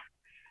with?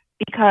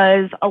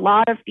 Because a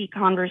lot of the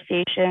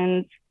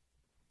conversations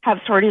have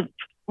sort of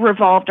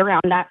revolved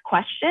around that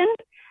question.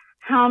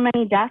 How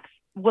many deaths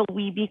will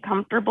we be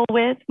comfortable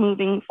with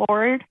moving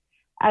forward,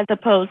 as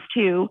opposed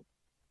to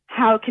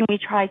how can we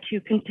try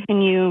to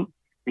continue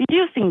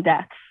reducing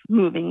deaths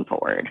moving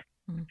forward?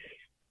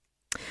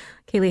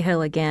 Kayle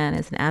Hill, again,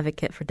 is an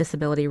advocate for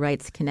Disability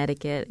Rights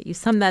Connecticut. You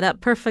summed that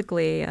up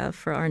perfectly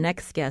for our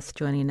next guest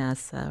joining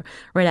us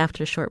right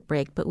after a short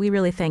break. But we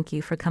really thank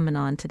you for coming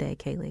on today,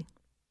 Kayle.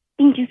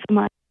 Thank you so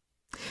much.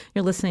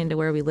 You're listening to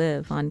Where We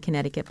Live on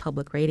Connecticut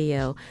Public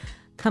Radio.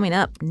 Coming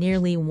up,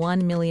 nearly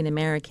 1 million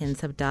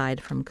Americans have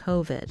died from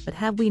COVID. But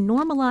have we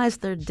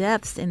normalized their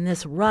deaths in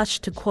this rush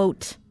to,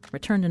 quote,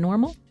 return to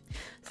normal?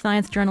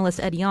 Science journalist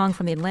Ed Yong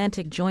from The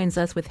Atlantic joins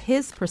us with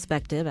his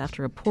perspective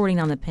after reporting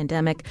on the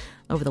pandemic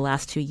over the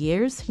last 2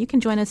 years. You can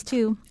join us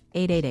too,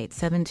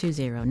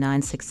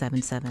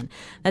 888-720-9677.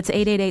 That's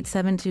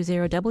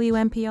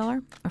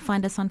 888-720-WNPR, or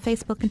find us on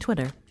Facebook and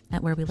Twitter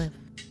at Where We Live.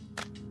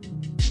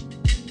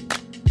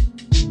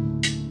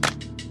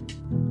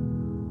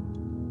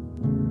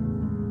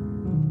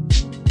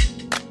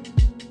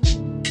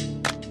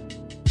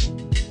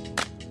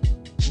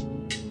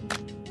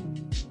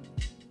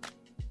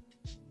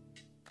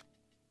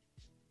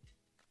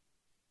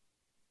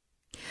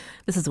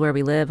 This is Where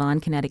We Live on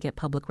Connecticut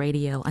Public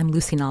Radio. I'm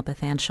Lucy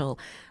Nalpathanchel.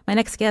 My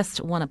next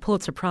guest won a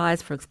Pulitzer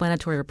Prize for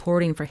explanatory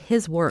reporting for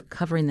his work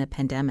covering the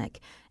pandemic.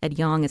 Ed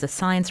Yong is a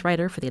science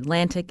writer for The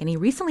Atlantic, and he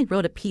recently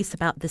wrote a piece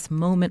about this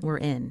moment we're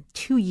in,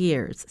 2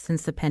 years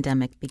since the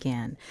pandemic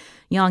began.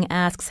 Yong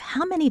asks,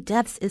 how many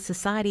deaths is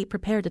society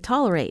prepared to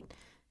tolerate?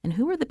 And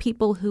who are the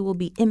people who will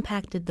be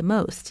impacted the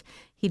most?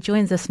 He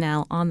joins us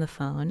now on the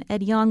phone.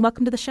 Ed Yong,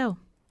 welcome to the show.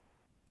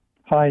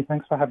 Hi,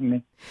 thanks for having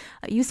me.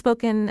 You've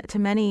spoken to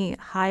many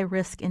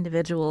high-risk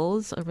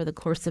individuals over the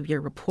course of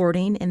your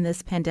reporting in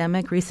this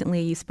pandemic.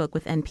 Recently, you spoke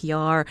with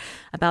NPR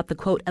about the,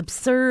 quote,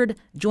 absurd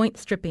joint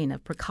stripping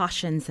of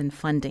precautions and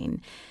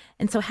funding.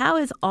 And so how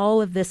is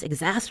all of this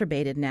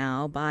exacerbated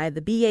now by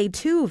the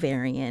BA2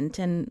 variant?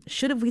 And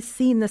should have we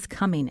seen this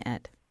coming,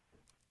 Ed?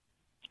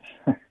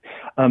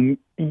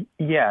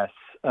 Yes.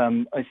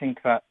 I think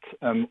that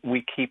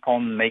we keep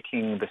on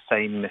making the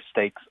same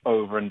mistakes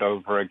over and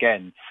over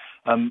again.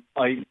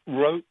 I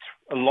wrote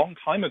a long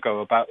time ago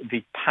about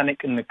the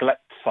panic and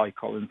neglect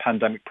cycle in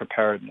pandemic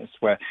preparedness,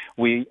 where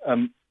we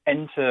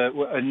enter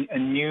a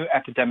new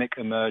epidemic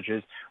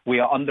emerges. We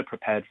are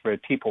underprepared for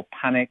it. People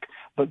panic,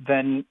 but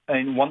then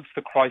once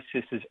the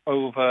crisis is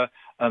over,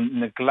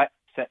 neglect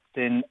sets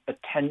in,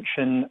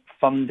 attention,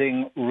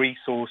 funding,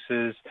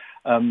 resources,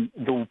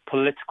 the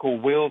political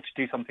will to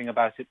do something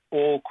about it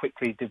all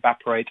quickly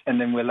evaporate, and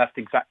then we're left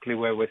exactly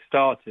where we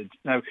started.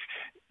 Now,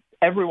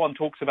 everyone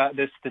talks about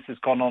this. This has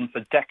gone on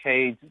for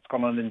decades. It's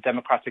gone on in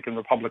Democratic and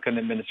Republican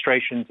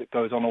administrations. It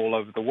goes on all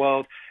over the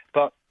world.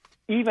 But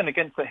even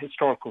against the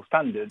historical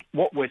standard,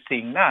 what we're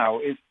seeing now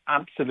is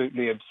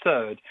absolutely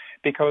absurd,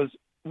 because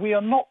we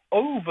are not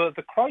over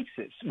the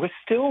crisis. We're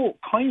still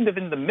kind of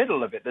in the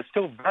middle of it. There's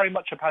still very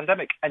much a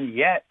pandemic, and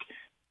yet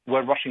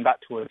we're rushing back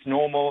towards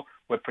normal.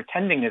 We're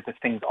pretending as if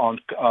things don't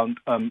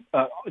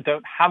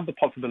have the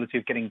possibility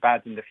of getting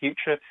bad in the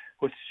future.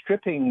 We're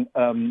stripping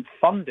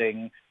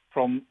funding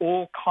from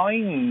all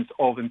kinds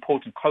of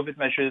important COVID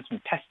measures,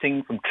 from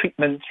testing, from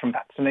treatments, from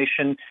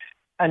vaccination.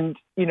 And,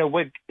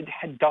 we're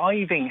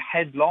diving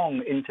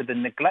headlong into the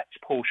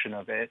neglect portion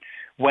of it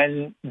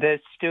when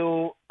there's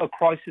still a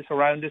crisis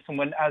around us, and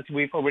when, as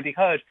we've already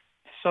heard,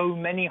 so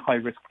many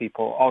high-risk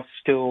people are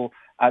still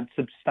at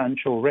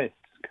substantial risk.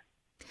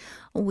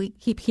 We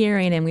keep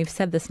hearing, and we've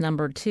said this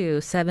number too,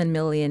 7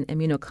 million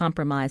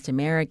immunocompromised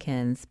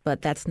Americans,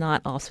 but that's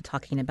not also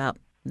talking about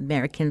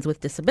Americans with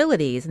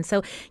disabilities. And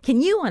so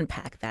can you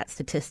unpack that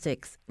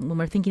statistics when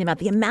we're thinking about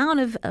the amount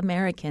of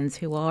Americans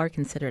who are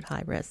considered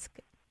high risk?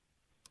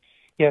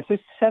 Yeah, so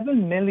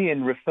 7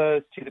 million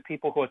refers to the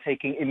people who are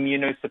taking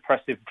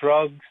immunosuppressive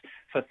drugs,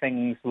 for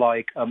things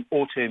like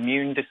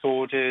autoimmune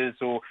disorders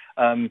or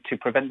to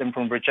prevent them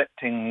from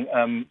rejecting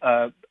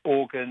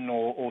organ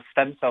or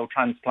stem cell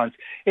transplants.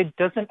 It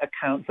doesn't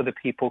account for the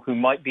people who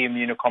might be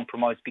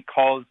immunocompromised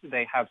because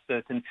they have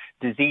certain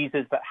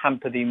diseases that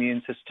hamper the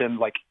immune system,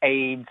 like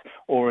AIDS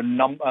or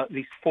at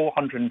least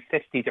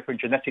 450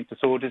 different genetic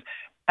disorders.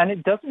 And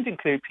it doesn't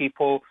include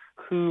people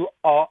who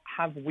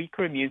have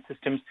weaker immune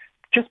systems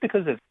just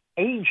because of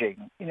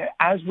aging.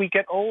 As we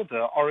get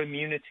older, our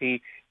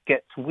immunity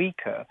gets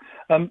weaker.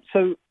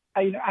 So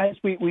as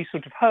we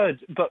sort of heard,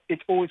 but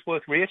it's always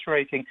worth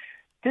reiterating,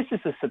 this is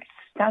a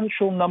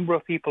substantial number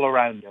of people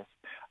around us.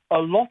 A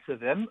lot of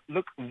them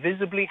look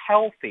visibly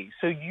healthy.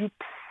 So you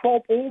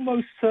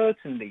almost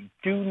certainly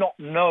do not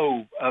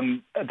know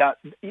that.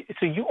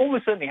 So you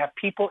almost certainly have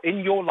people in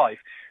your life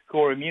who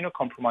are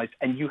immunocompromised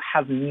and you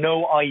have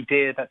no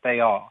idea that they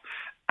are.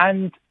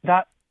 And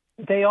that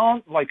they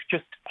aren't like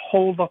just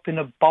holed up in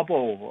a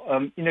bubble.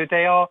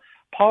 They are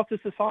part of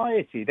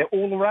society. They're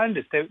all around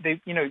us. They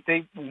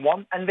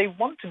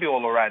want to be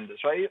all around us,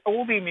 right?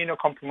 All the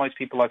immunocompromised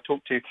people I've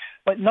talked to,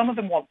 like none of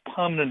them want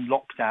permanent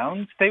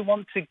lockdowns. They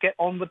want to get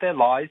on with their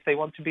lives. They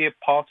want to be a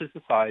part of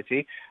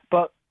society.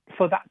 But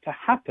for that to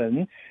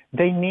happen,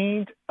 they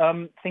need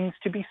things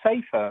to be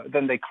safer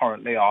than they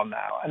currently are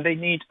now, and they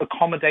need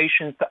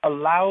accommodations that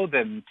allow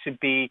them to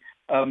be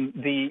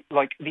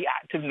the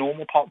active,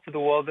 normal parts of the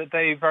world that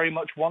they very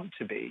much want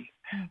to be.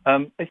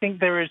 I think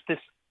there is this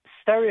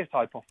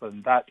stereotype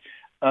often that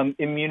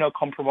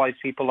immunocompromised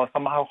people are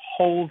somehow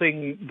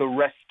holding the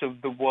rest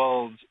of the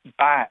world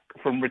back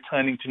from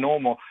returning to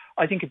normal.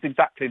 I think it's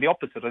exactly the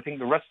opposite. I think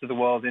the rest of the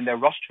world, in their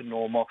rush to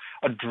normal,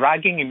 are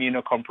dragging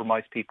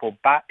immunocompromised people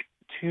back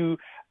to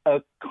a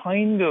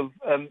kind of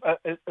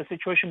a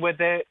situation where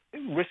their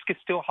risk is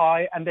still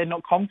high and they're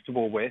not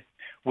comfortable with,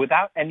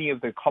 without any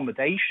of the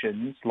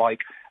accommodations like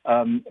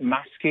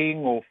masking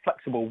or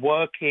flexible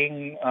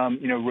working,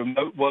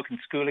 remote work and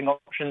schooling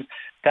options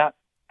that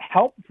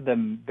helped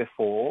them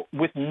before,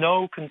 with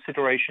no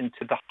consideration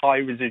to the high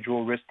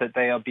residual risk that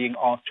they are being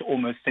asked to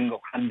almost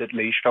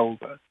single-handedly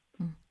shoulder.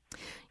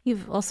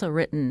 You've also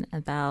written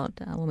about,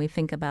 when we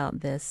think about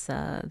this,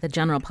 the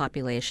general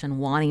population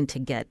wanting to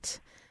get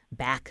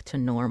back to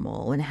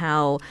normal and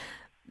how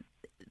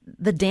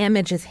the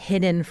damage is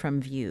hidden from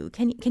view.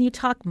 Can you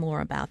talk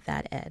more about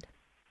that, Ed?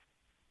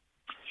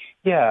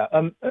 Yeah,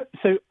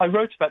 so I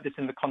wrote about this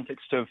in the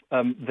context of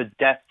the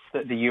deaths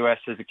that the U.S.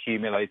 has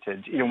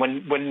accumulated.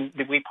 When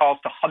we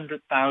passed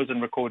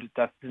 100,000 recorded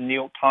deaths, the New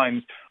York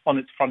Times on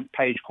its front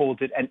page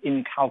called it an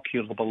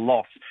incalculable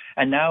loss.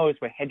 And now as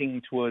we're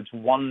heading towards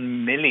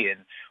 1 million,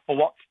 well,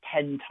 what's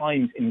 10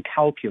 times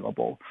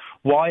incalculable?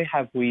 Why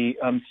have we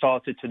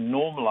started to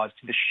normalize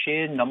to the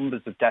sheer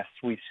numbers of deaths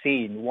we've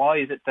seen? Why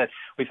is it that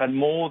we've had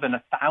more than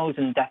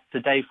 1,000 deaths a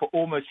day for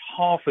almost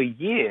half a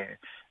year?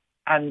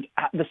 And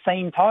at the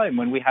same time,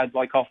 when we had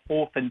like our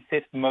fourth and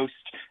fifth most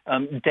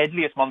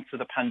deadliest months of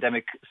the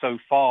pandemic so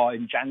far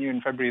in January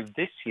and February of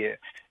this year,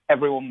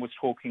 everyone was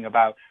talking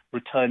about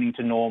returning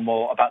to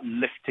normal, about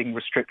lifting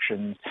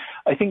restrictions.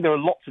 I think there are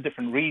lots of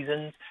different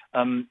reasons.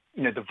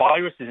 The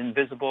virus is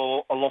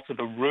invisible. A lot of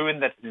the ruin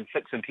that it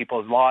inflicts on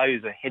people's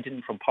lives are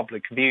hidden from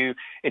public view.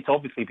 It's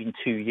obviously been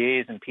 2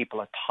 years and people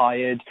are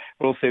tired.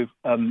 We're also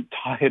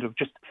tired of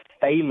just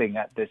failing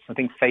at this. I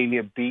think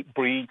failure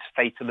breeds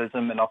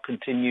fatalism, and our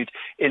continued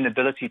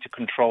inability to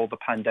control the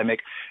pandemic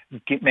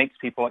makes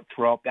people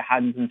throw up their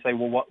hands and say,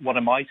 well, what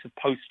am I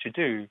supposed to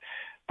do?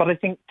 But I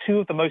think two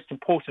of the most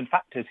important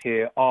factors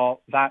here are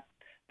that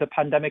the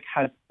pandemic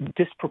has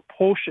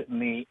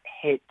disproportionately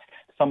hit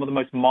some of the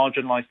most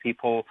marginalized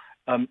people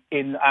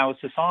in our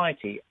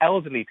society: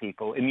 elderly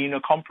people,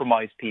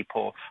 immunocompromised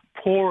people,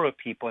 poorer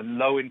people in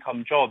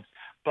low-income jobs,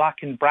 Black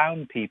and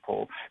brown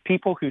people,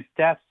 people whose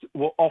deaths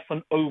were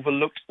often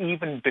overlooked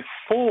even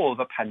before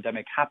the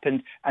pandemic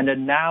happened and are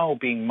now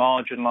being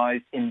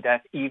marginalized in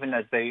death, even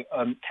as they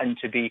tend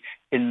to be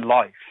in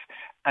life.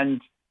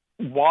 And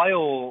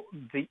while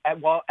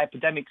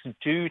epidemics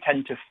do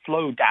tend to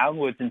flow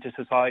downwards into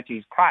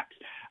society's cracks,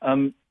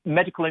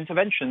 medical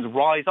interventions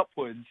rise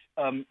upwards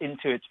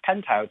into its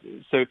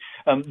penthouses. So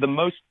the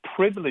most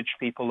privileged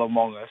people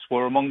among us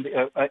were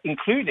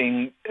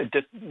including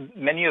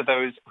many of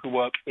those who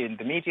work in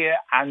the media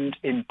and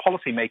in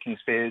policy-making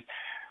spheres,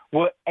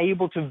 were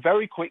able to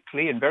very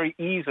quickly and very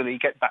easily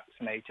get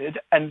vaccinated,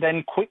 and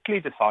then quickly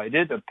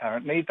decided,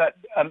 apparently, that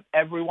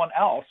everyone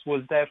else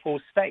was therefore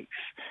safe.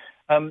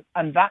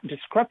 And that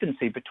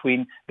discrepancy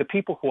between the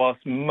people who are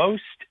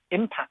most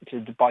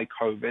impacted by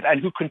COVID and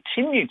who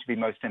continue to be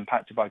most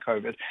impacted by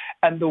COVID,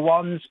 and the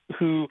ones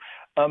who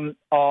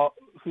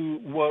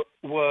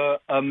were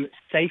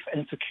safe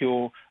and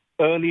secure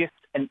earliest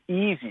and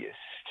easiest,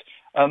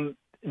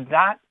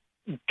 that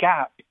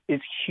gap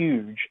is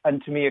huge,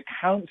 and to me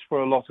accounts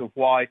for a lot of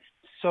why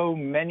so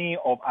many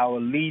of our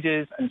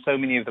leaders and so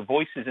many of the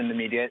voices in the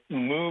media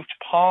moved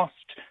past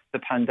the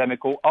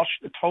pandemic, or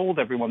told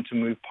everyone to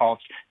move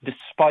past,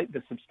 despite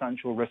the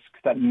substantial risks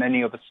that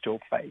many of us still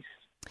face.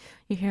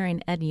 You're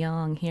hearing Ed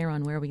Yong here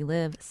on Where We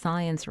Live,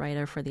 science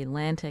writer for The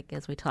Atlantic,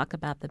 as we talk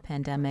about the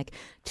pandemic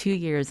 2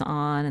 years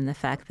on and the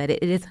fact that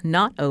it is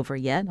not over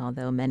yet,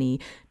 although many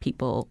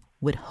people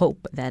would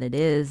hope that it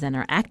is and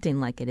are acting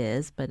like it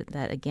is, but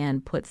that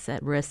again puts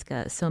at risk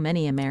so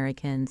many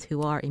Americans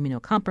who are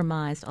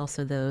immunocompromised,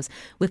 also those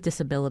with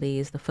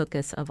disabilities, the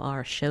focus of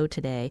our show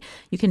today.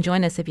 You can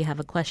join us if you have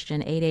a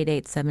question,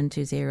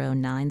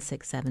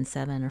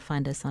 888-720-9677, or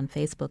find us on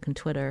Facebook and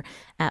Twitter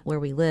at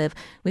Where We Live.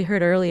 We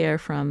heard earlier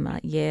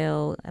from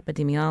Yale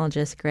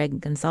epidemiologist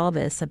Gregg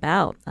Gonsalves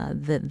about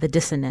the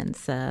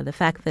dissonance, the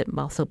fact that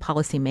also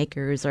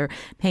policymakers are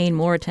paying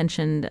more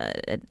attention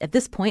at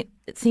this point,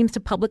 it seems,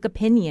 to public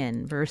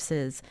opinion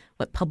versus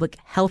what public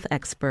health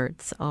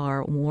experts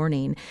are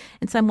warning.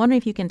 And so I'm wondering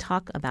if you can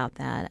talk about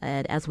that,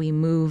 Ed, as we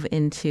move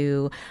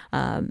into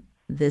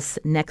this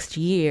next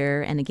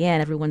year. And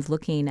again, everyone's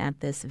looking at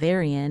this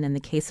variant and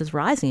the cases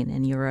rising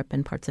in Europe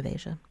and parts of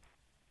Asia.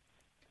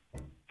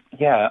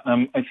 Yeah,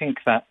 I think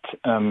that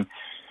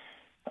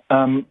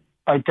I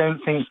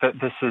don't think that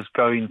this is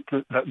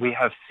that we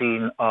have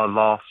seen our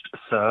last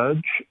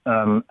surge.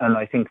 And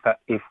I think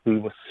that if we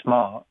were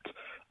smart,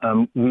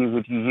 we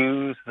would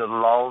use the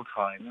lull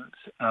times,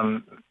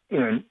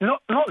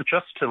 not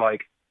just to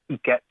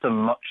get the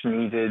much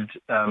needed,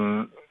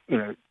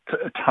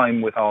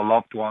 time with our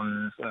loved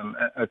ones,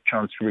 a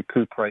chance to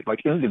recuperate.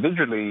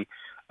 Individually,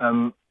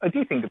 I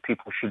do think that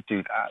people should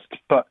do that.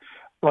 But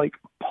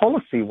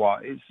policy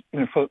wise,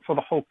 for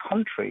the whole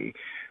country,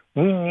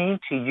 we need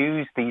to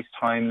use these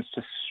times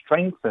to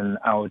strengthen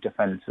our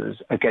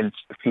defenses against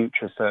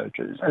future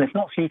surges. And if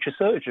not future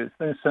surges,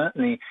 then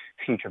certainly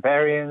future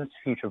variants,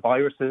 future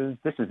viruses.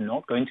 This is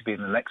not going to be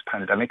the next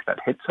pandemic that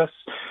hits us.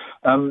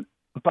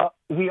 But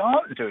we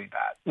aren't doing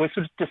that. We're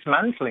sort of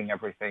dismantling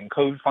everything.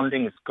 COVID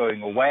funding is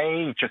going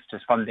away, just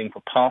as funding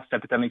for past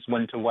epidemics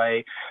went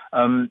away.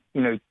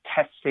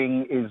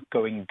 Testing is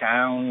going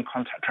down,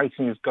 contact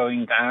tracing is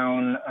going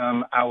down.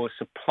 Our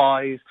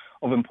supplies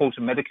of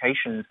important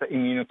medications that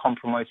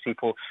immunocompromised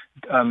people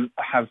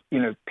have,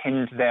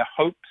 pinned their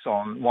hopes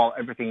on while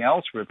everything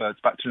else reverts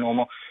back to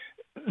normal.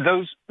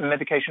 Those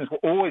medications were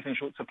always in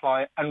short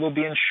supply and will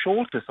be in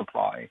shorter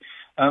supply.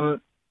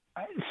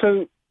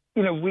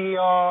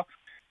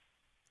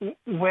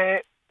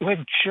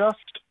 We're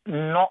just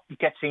not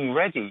getting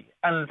ready,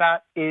 and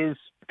that is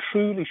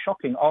truly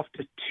shocking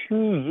after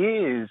 2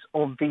 years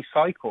of these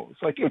cycles.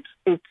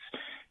 It's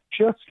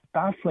just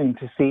baffling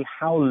to see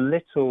how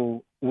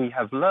little we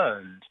have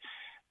learned.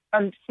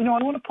 And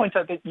I want to point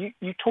out that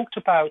you talked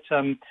about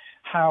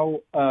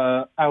how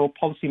our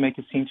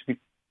policymakers seem to be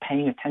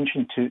paying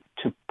attention to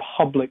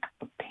public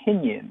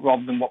opinion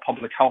rather than what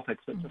public health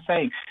experts are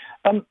saying.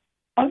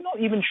 I'm not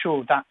even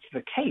sure that's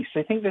the case.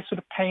 I think they're sort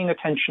of paying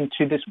attention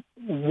to this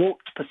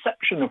warped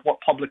perception of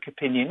what public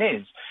opinion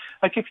is.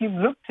 If you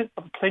looked at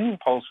the opinion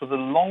polls for the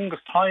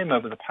longest time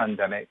over the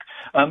pandemic,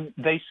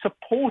 they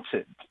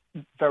supported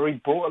very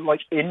broad,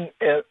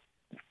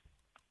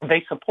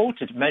 they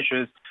supported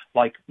measures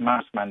like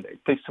mask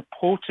mandates. They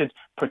supported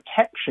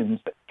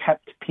protections that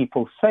kept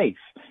people safe.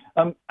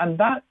 And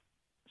that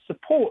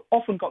support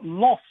often got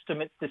lost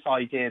amidst this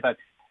idea that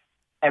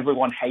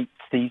everyone hates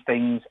these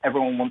things,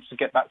 everyone wants to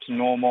get back to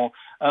normal.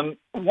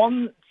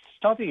 One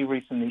study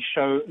recently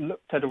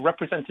looked at a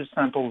representative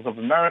samples of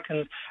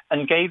Americans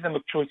and gave them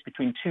a choice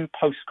between two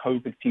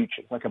post-COVID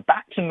futures, like a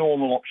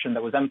back-to-normal option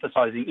that was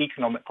emphasizing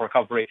economic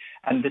recovery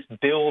and this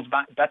Build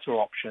Back Better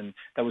option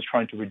that was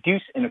trying to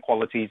reduce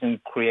inequalities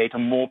and create a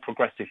more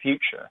progressive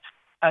future.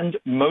 And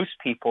most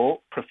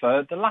people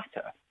preferred the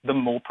latter, the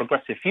more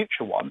progressive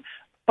future one.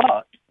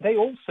 But they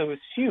also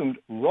assumed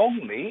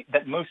wrongly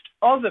that most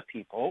other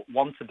people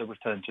wanted the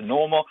return to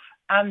normal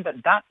and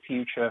that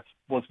future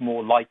was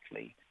more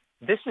likely.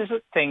 This is a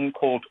thing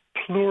called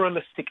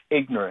pluralistic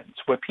ignorance,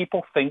 where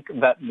people think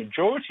that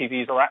majority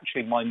views are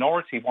actually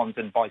minority ones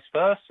and vice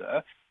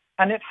versa.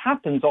 And it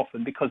happens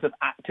often because of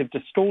active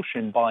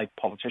distortion by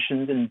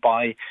politicians and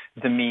by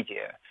the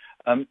media.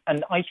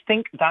 And I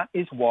think that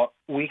is what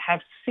we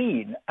have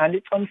seen. And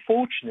it's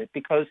unfortunate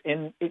because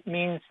it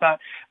means that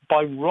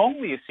by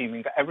wrongly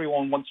assuming that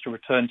everyone wants to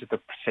return to the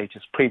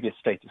previous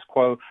status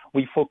quo,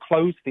 we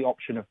foreclose the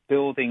option of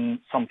building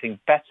something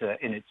better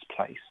in its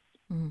place.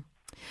 Mm.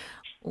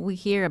 We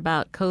hear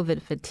about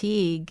COVID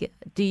fatigue.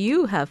 Do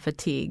you have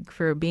fatigue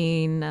for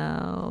being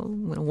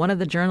one of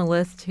the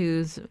journalists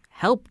who's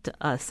helped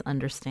us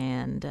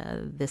understand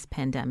this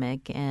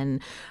pandemic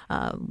and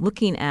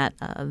looking at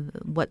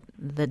what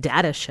the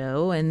data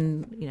show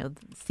and,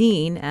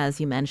 seeing,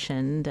 as you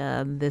mentioned,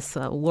 this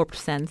warped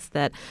sense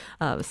that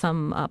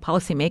some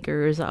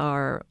policymakers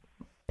are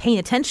paying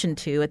attention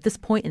to at this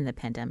point in the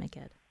pandemic,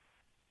 Ed?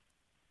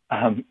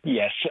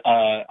 Yes,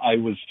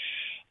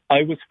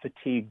 I was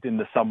fatigued in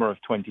the summer of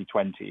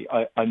 2020.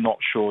 I'm not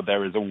sure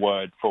there is a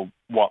word for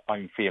what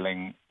I'm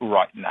feeling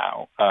right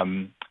now.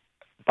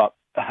 But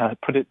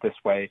put it this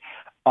way,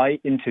 I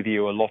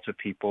interview a lot of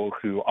people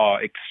who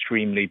are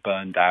extremely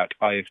burned out.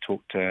 I've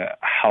talked to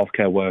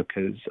healthcare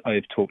workers.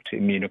 I've talked to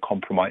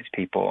immunocompromised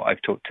people.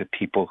 I've talked to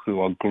people who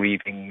are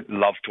grieving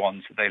loved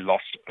ones that they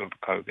lost over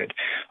COVID.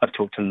 I've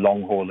talked to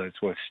long haulers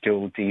who are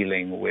still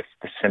dealing with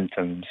the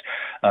symptoms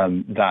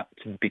that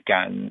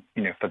began,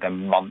 for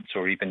them months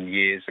or even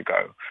years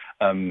ago.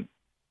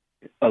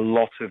 A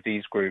lot of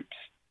these groups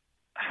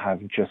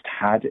have just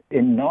had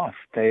enough.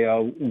 They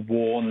are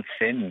worn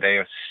thin. They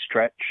are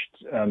stretched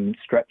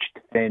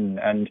thin,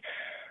 and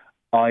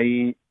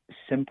I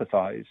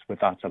sympathize with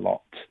that a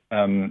lot.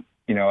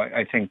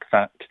 I think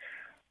that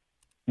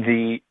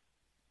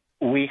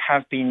we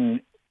have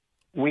been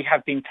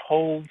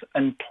told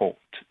and taught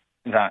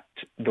that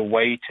the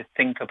way to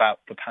think about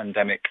the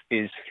pandemic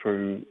is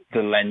through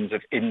the lens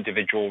of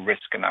individual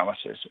risk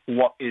analysis.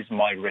 What is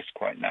my risk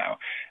right now?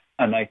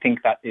 And I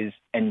think that is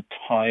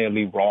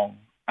entirely wrong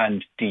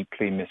and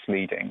deeply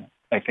misleading.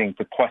 I think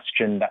the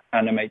question that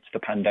animates the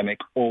pandemic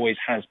always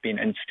has been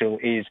and still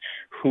is,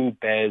 who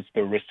bears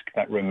the risk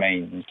that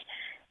remains?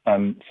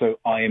 So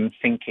I am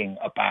thinking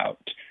about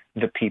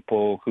the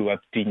people who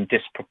have been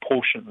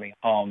disproportionately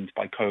harmed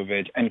by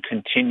COVID and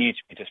continue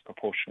to be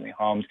disproportionately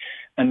harmed.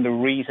 And the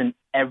reason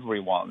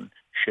everyone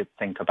should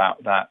think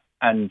about that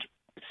and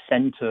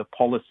center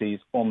policies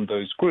on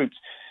those groups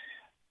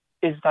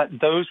is that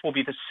those will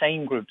be the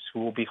same groups who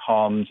will be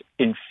harmed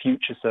in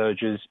future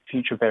surges,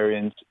 future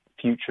variants,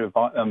 future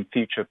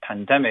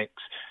pandemics,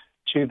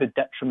 to the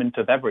detriment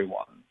of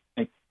everyone.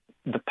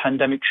 The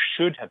pandemic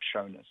should have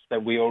shown us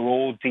that we are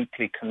all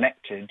deeply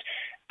connected,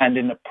 and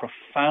in a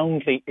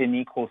profoundly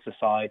unequal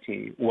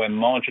society where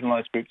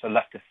marginalized groups are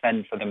left to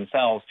fend for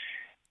themselves,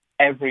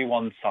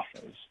 everyone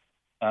suffers.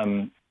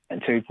 And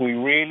so if we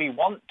really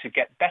want to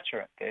get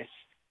better at this,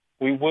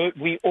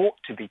 we ought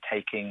to be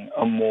taking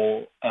a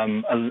more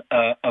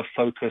a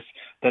focus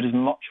that is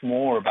much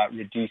more about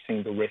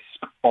reducing the risk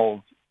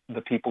of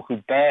the people who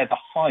bear the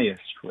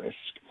highest risk.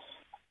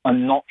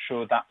 I'm not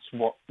sure that's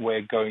what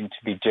we're going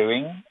to be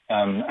doing,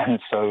 and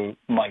so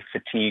my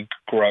fatigue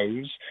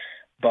grows.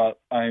 But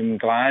I'm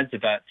glad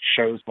that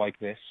shows like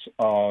this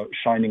are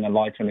shining a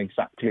light on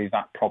exactly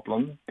that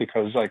problem,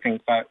 because I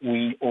think that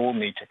we all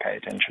need to pay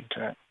attention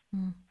to it.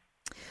 Mm.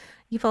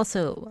 You've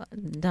also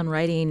done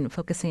writing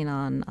focusing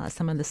on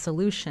some of the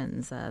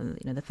solutions,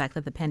 the fact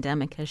that the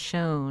pandemic has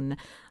shown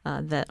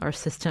that our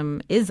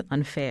system is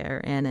unfair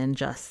and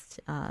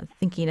unjust,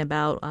 thinking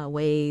about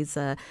ways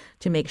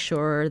to make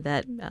sure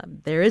that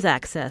there is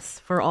access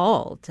for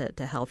all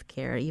to health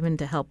care, even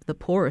to help the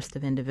poorest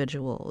of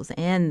individuals,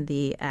 and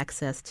the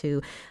access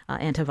to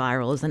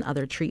antivirals and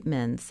other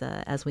treatments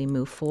as we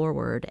move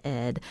forward.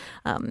 Ed,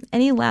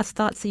 any last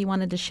thoughts that you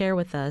wanted to share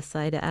with us?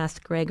 I'd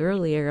asked Gregg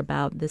earlier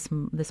about this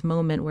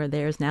moment where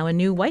there's now a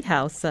new White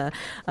House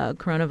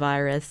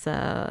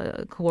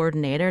coronavirus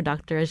coordinator,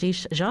 Dr.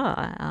 Ashish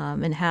Jha,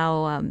 and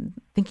how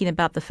thinking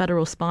about the federal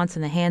response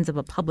in the hands of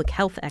a public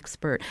health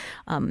expert,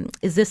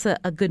 is this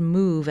a good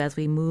move as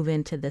we move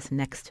into this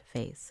next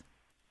phase?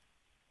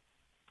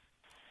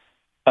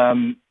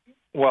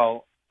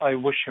 Well, I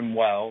wish him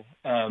well,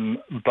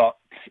 but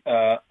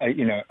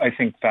I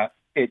think that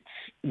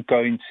it's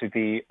going to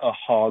be a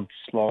hard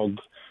slog.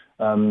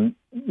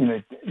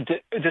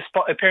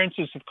 Despite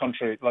appearances of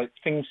contrary,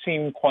 things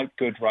seem quite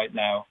good right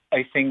now.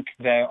 I think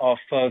there are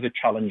further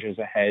challenges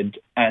ahead.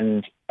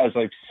 And as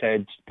I've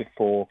said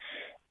before,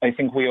 I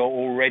think we are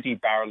already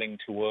barreling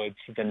towards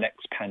the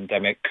next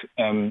pandemic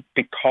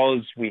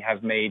because we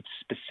have made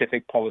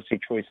specific policy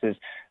choices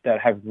that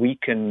have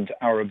weakened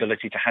our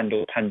ability to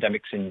handle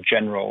pandemics in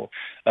general.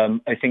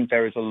 I think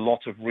there is a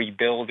lot of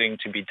rebuilding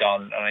to be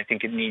done, and I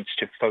think it needs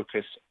to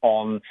focus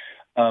on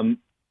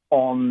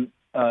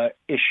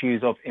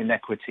issues of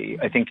inequity.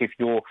 I think if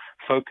your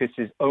focus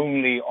is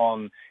only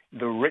on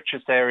the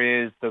richest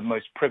areas, the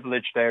most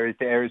privileged areas,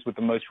 the areas with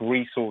the most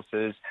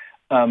resources,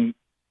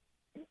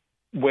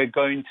 we're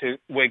going to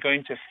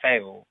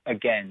fail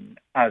again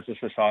as a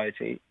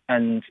society.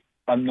 And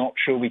I'm not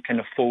sure we can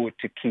afford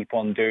to keep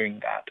on doing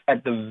that.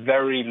 At the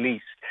very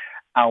least,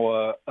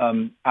 our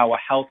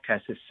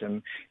healthcare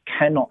system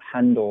cannot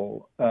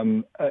handle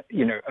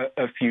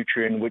a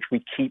future in which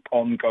we keep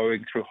on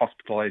going through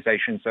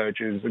hospitalization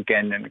surges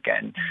again and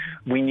again.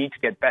 We need to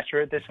get better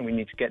at this, and we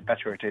need to get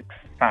better at it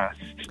fast.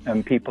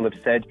 People have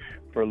said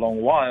for a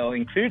long while,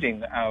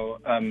 including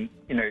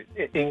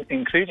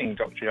including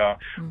Dr. Jha,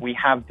 we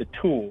have the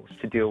tools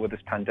to deal with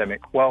this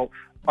pandemic. Well,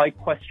 I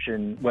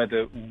question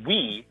whether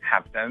we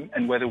have them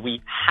and whether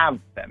we have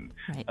them.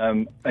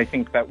 Right. I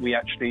think that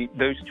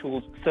those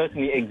tools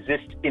certainly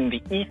exist in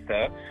the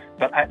ether,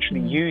 but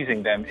actually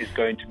using them is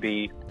going to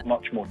be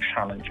much more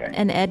challenging.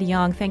 And Ed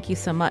Yong, thank you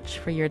so much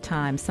for your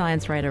time,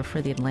 science writer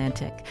for The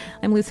Atlantic.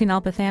 I'm Lucy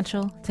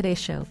Nalpathanchel. Today's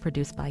show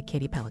produced by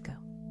Katie Pellico.